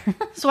anymore.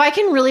 So I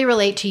can really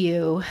relate to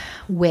you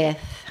with,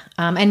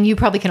 and you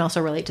probably can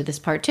also relate to this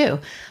part too,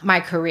 my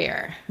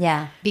career.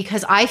 Yeah.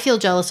 Because I feel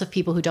jealous of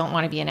people who don't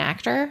want to be an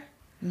actor.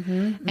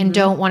 And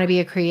don't want to be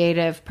a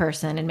creative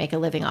person and make a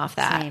living off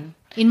that. Same.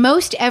 In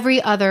most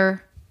every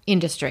other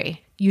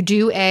industry, you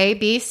do A,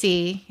 B,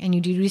 C, and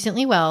you do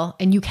decently well,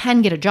 and you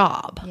can get a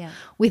job. Yeah.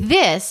 With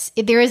this,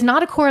 there is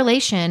not a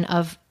correlation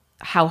of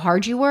how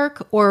hard you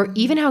work or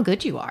even how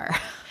good you are.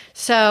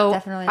 So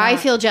Definitely I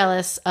not. feel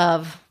jealous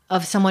of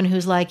someone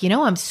who's like,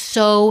 I'm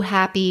so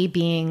happy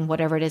being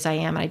whatever it is I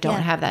am, and I don't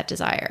have that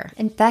desire.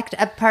 In fact,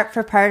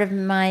 part of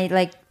my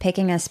like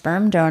picking a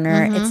sperm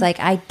donor, Mm-hmm. it's like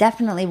I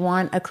definitely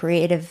want a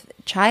creative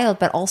child,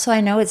 but also I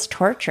know it's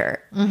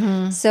torture.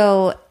 Mm-hmm.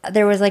 So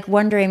there was like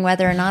wondering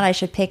whether or not I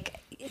should pick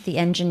the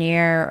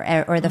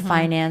engineer or the Mm-hmm.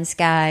 finance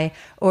guy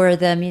or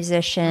the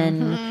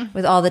musician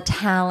with all the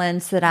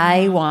talents that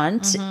I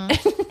want.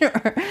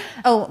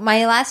 Oh,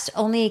 my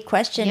only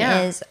question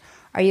Yeah. is,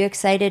 are you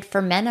excited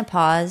for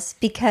menopause?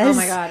 Because Oh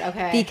my God,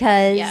 okay.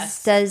 Because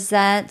Yes. does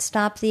that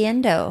stop the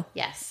endo?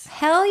 Yes.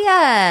 Hell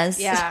yes.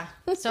 Yeah.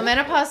 So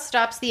menopause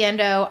stops the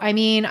endo. I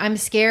mean, I'm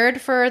scared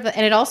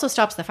and it also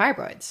stops the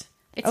fibroids.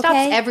 It stops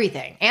Okay.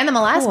 everything. And the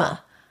melasma, Cool.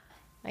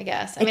 I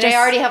guess. It just- I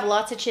already have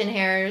lots of chin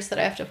hairs that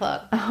I have to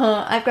pluck.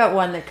 I've got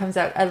one that comes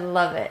out. I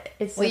love it.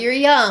 It's Well, you're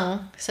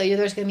young, so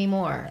there's going to be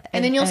more.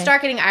 And then you'll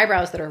start getting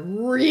eyebrows that are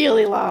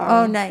really long.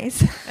 Oh,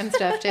 nice. And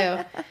stuff, too.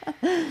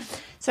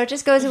 So it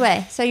just goes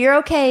away. So you're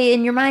okay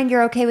in your mind.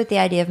 You're okay with the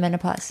idea of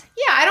menopause.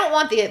 Yeah, I don't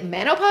want the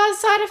menopause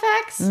side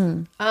effects.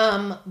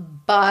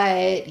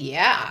 But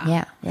yeah.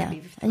 Yeah, I'd yeah.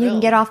 be And you can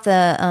thrilled. get off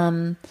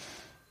the.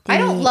 I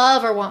don't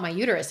love or want my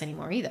uterus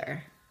anymore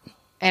either.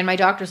 And my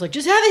doctor's like,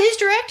 just have a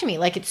hysterectomy.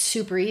 Like, it's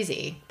super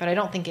easy. But I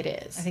don't think it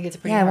is. I think it's a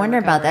pretty Yeah, I hard wonder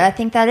about that. I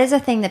think that is a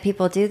thing that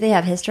people do. They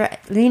have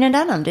Lena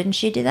Dunham, didn't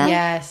she do that?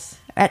 Yes.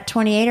 At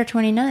 28 or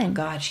 29.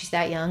 God, she's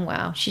that young.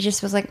 Wow. She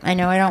just was like, I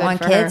know I don't Good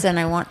want for kids her. and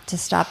I want to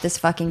stop this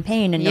fucking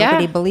pain and Yeah.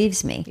 nobody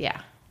believes me.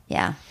 Yeah.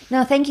 Yeah.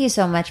 No, thank you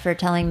so much for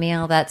telling me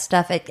all that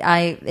stuff. It is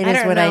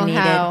don't what I know needed.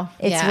 how-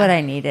 It's yeah. what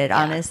I needed,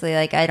 honestly.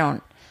 Like,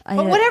 But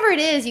whatever it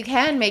is, you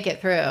can make it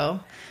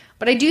through.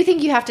 But I do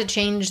think you have to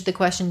change the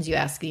questions you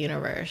ask the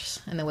universe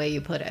and the way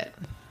you put it.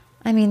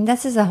 I mean,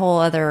 this is a whole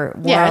other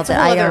world Yeah, it's a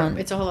that whole I other. don't.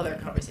 It's a whole other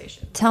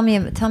conversation. Tell me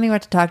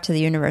what to talk to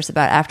the universe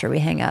about after we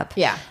hang up.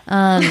 Yeah.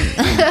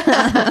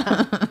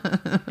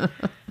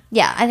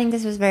 Yeah, I think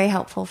this was very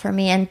helpful for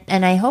me,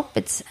 and I hope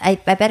I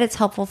bet it's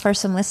helpful for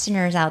some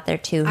listeners out there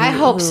too. I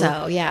hope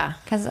so. Yeah.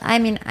 Because I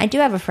mean, I do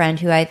have a friend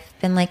who I've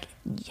been like,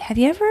 have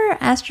you ever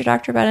asked your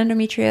doctor about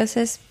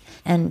endometriosis?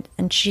 And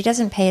she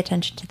doesn't pay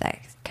attention to that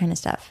kind of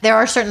stuff. There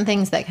are certain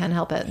things that can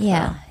help it.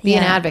 Yeah, So be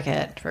an yeah.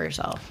 advocate for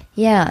yourself.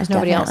 Yeah, Because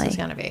nobody else definitely. is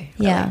going to be.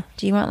 Yeah. really.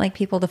 Do you want like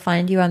people to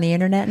find you on the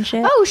internet and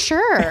shit? Oh,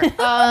 sure.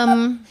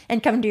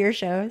 And come to your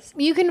shows?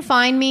 You can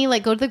find me,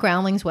 like, go to the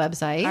Groundlings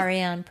website.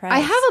 Ariane Price. I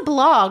have a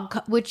blog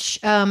which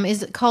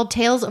is called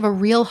Tales of a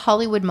Real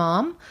Hollywood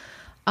Mom.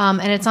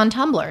 And it's on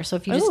Tumblr. So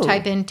if you just Ooh.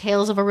 type in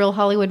Tales of a Real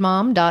Hollywood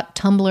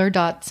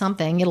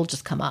Mom.tumblr.something, it'll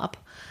just come up.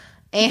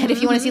 And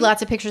if you want to see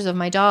lots of pictures of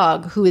my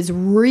dog, who is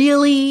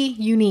really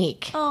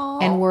unique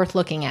and worth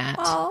looking at,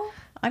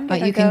 I'm but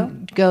gonna you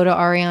can go to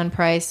Ariane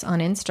Price on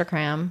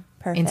Instagram.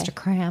 Perfect.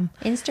 Instagram.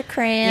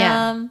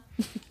 Instagram.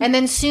 And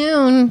then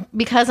soon,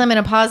 because I'm in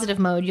a positive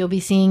mode, you'll be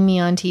seeing me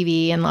on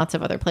TV and lots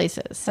of other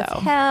places. So,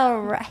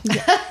 Hell right.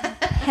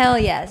 Hell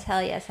yes.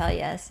 Hell yes. Hell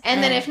yes.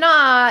 and then if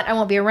not, I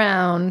won't be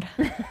around.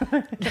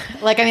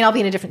 I'll be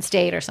in a different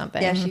state or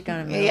something. Yeah, she's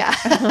gonna move. Yeah.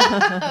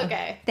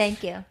 Okay.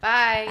 Thank you.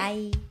 Bye.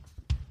 Bye.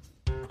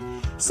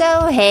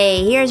 So,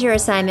 hey, here's your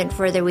assignment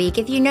for the week.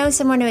 If you know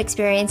someone who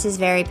experiences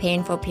very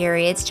painful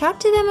periods, talk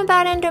to them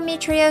about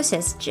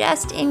endometriosis,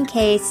 just in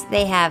case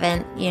they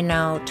haven't,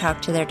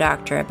 talked to their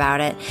doctor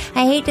about it.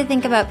 I hate to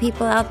think about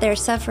people out there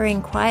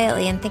suffering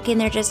quietly and thinking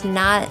they're just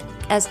not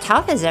as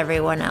tough as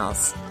everyone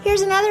else.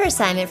 Here's another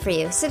assignment for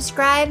you.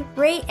 Subscribe,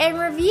 rate, and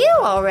review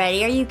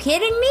already. Are you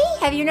kidding me?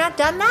 Have you not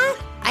done that?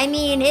 I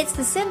mean, it's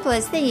the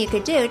simplest thing you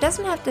could do. It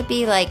doesn't have to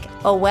be like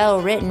a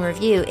well-written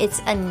review. It's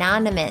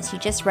anonymous. You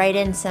just write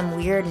in some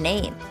weird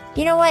name.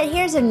 You know what?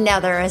 Here's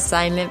another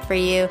assignment for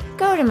you.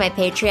 Go to my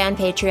Patreon,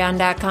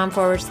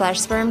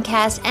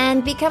 patreon.com/spermcast,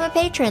 and become a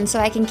patron so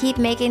I can keep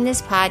making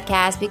this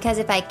podcast, because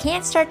if I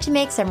can't start to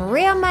make some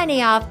real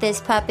money off this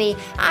puppy,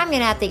 I'm going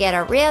to have to get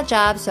a real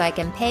job so I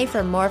can pay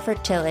for more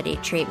fertility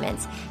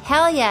treatments.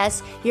 Hell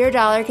yes, your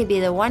dollar could be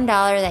the $1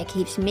 that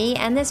keeps me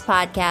and this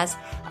podcast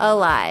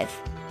alive.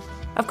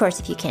 Of course,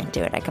 if you can't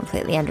do it, I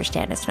completely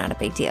understand. It's not a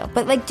big deal.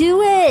 But,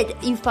 do it,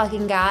 you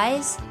fucking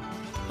guys.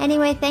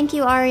 Anyway, thank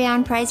you,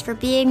 Ariane Price, for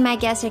being my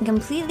guest and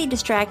completely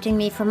distracting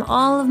me from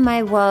all of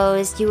my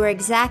woes. You were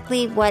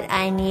exactly what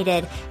I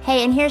needed.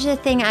 Hey, and here's the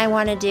thing I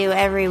want to do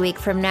every week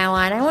from now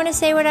on. I want to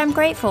say what I'm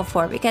grateful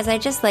for, because I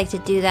just like to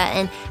do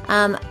that.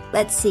 And,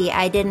 let's see,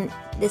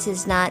 this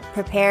is not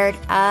prepared.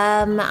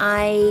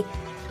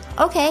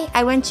 Okay,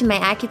 I went to my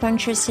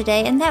acupuncturist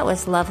today, and that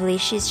was lovely.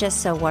 She's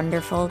just so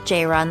wonderful.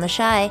 J-Ron the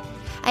Shy.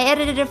 I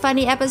edited a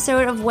funny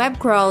episode of Web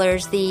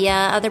Crawlers, the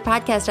other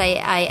podcast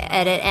I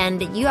edit,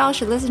 and you all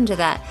should listen to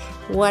that.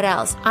 What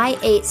else? I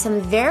ate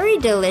some very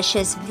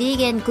delicious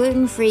vegan,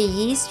 gluten-free,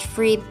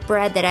 yeast-free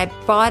bread that I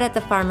bought at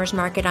the farmer's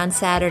market on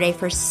Saturday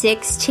for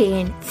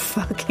 $16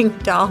 fucking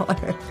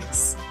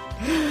dollars.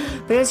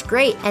 But it was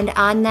great, and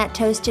on that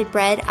toasted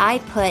bread, I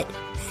put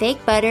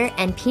fake butter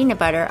and peanut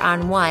butter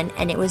on one,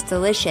 and it was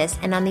delicious.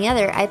 And on the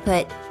other, I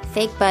put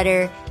fake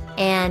butter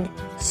and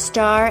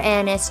star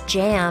anise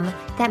jam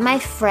that my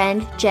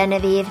friend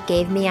Genevieve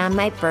gave me on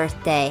my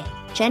birthday.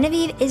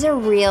 Genevieve is a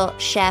real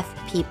chef,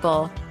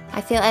 people.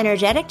 I feel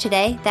energetic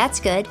today. That's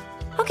good.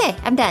 Okay,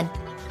 I'm done.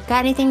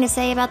 Got anything to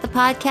say about the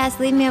podcast?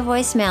 Leave me a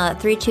voicemail at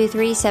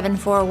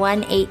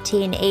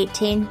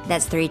 323-741-1818.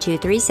 That's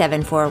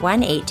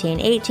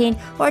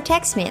 323-741-1818. Or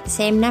text me at the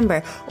same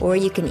number. Or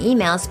you can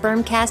email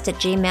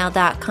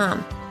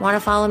spermcast@gmail.com. Want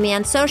to follow me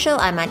on social?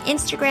 I'm on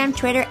Instagram,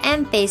 Twitter,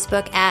 and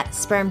Facebook at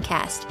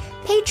Spermcast.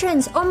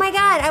 Patrons! Oh my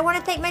God, I want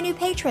to thank my new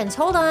patrons.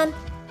 Hold on.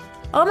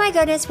 Oh my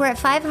goodness, we're at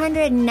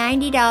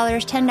 $590,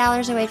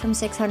 $10 away from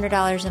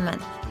 $600 a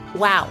month.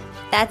 Wow,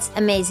 that's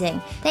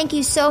amazing. Thank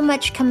you so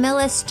much,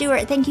 Camilla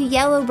Stewart. Thank you,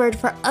 Yellowbird,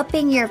 for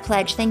upping your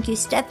pledge. Thank you,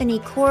 Stephanie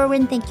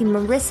Corwin. Thank you,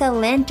 Marissa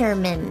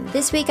Lanterman.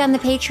 This week on the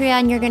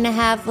Patreon, you're going to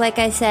have, like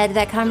I said,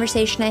 that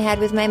conversation I had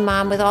with my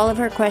mom with all of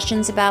her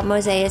questions about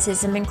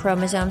mosaicism and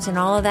chromosomes and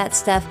all of that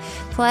stuff.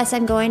 Plus,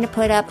 I'm going to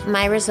put up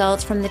my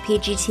results from the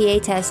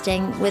PGTA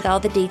testing with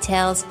all the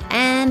details.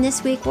 And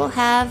this week, we'll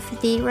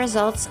have the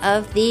results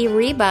of the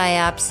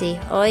rebiopsy.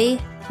 Oy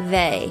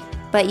vey.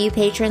 But you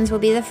patrons will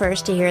be the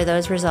first to hear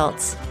those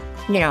results.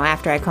 You know,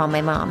 after I call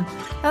my mom.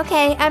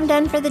 Okay, I'm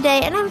done for the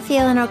day, and I'm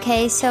feeling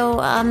okay, so,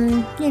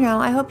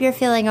 I hope you're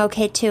feeling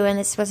okay, too, and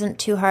this wasn't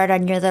too hard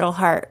on your little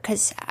heart,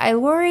 because I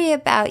worry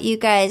about you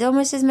guys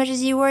almost as much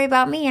as you worry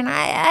about me, and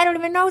I don't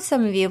even know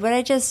some of you, but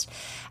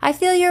I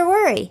feel your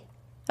worry.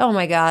 Oh,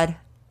 my God.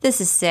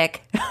 This is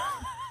sick.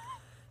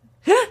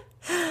 I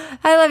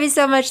love you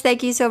so much.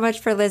 Thank you so much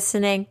for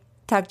listening.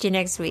 Talk to you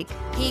next week.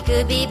 He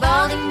could be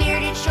bald and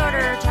bearded, short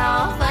or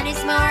tall, funny,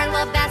 smart,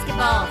 love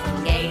basketball,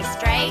 from gay,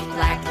 straight,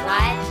 black to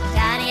white,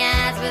 tiny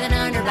eyes with an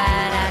underbite.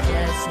 I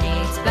just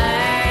need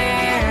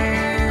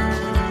sperm.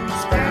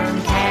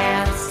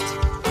 Spermcast.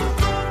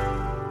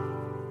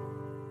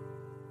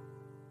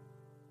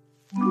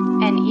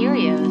 An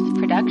Erios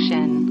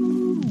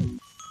production.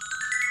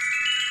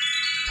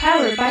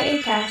 Powered by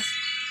Acast.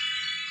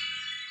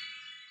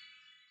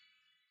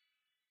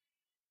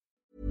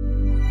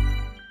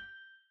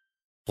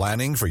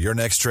 Planning for your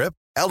next trip?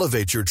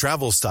 Elevate your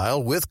travel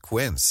style with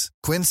Quince.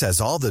 Quince has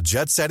all the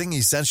jet-setting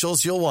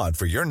essentials you'll want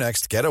for your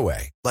next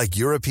getaway, like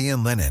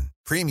European linen,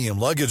 premium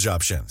luggage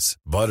options,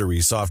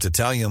 buttery soft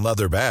Italian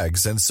leather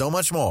bags, and so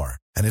much more.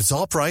 And it's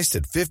all priced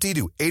at 50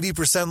 to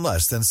 80%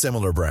 less than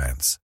similar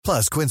brands.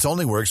 Plus, Quince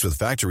only works with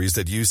factories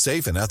that use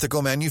safe and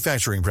ethical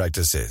manufacturing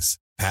practices.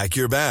 Pack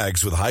your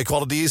bags with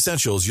high-quality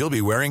essentials you'll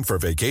be wearing for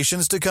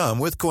vacations to come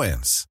with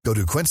Quince. Go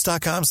to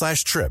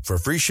quince.com/trip for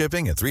free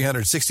shipping and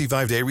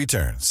 365-day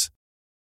returns.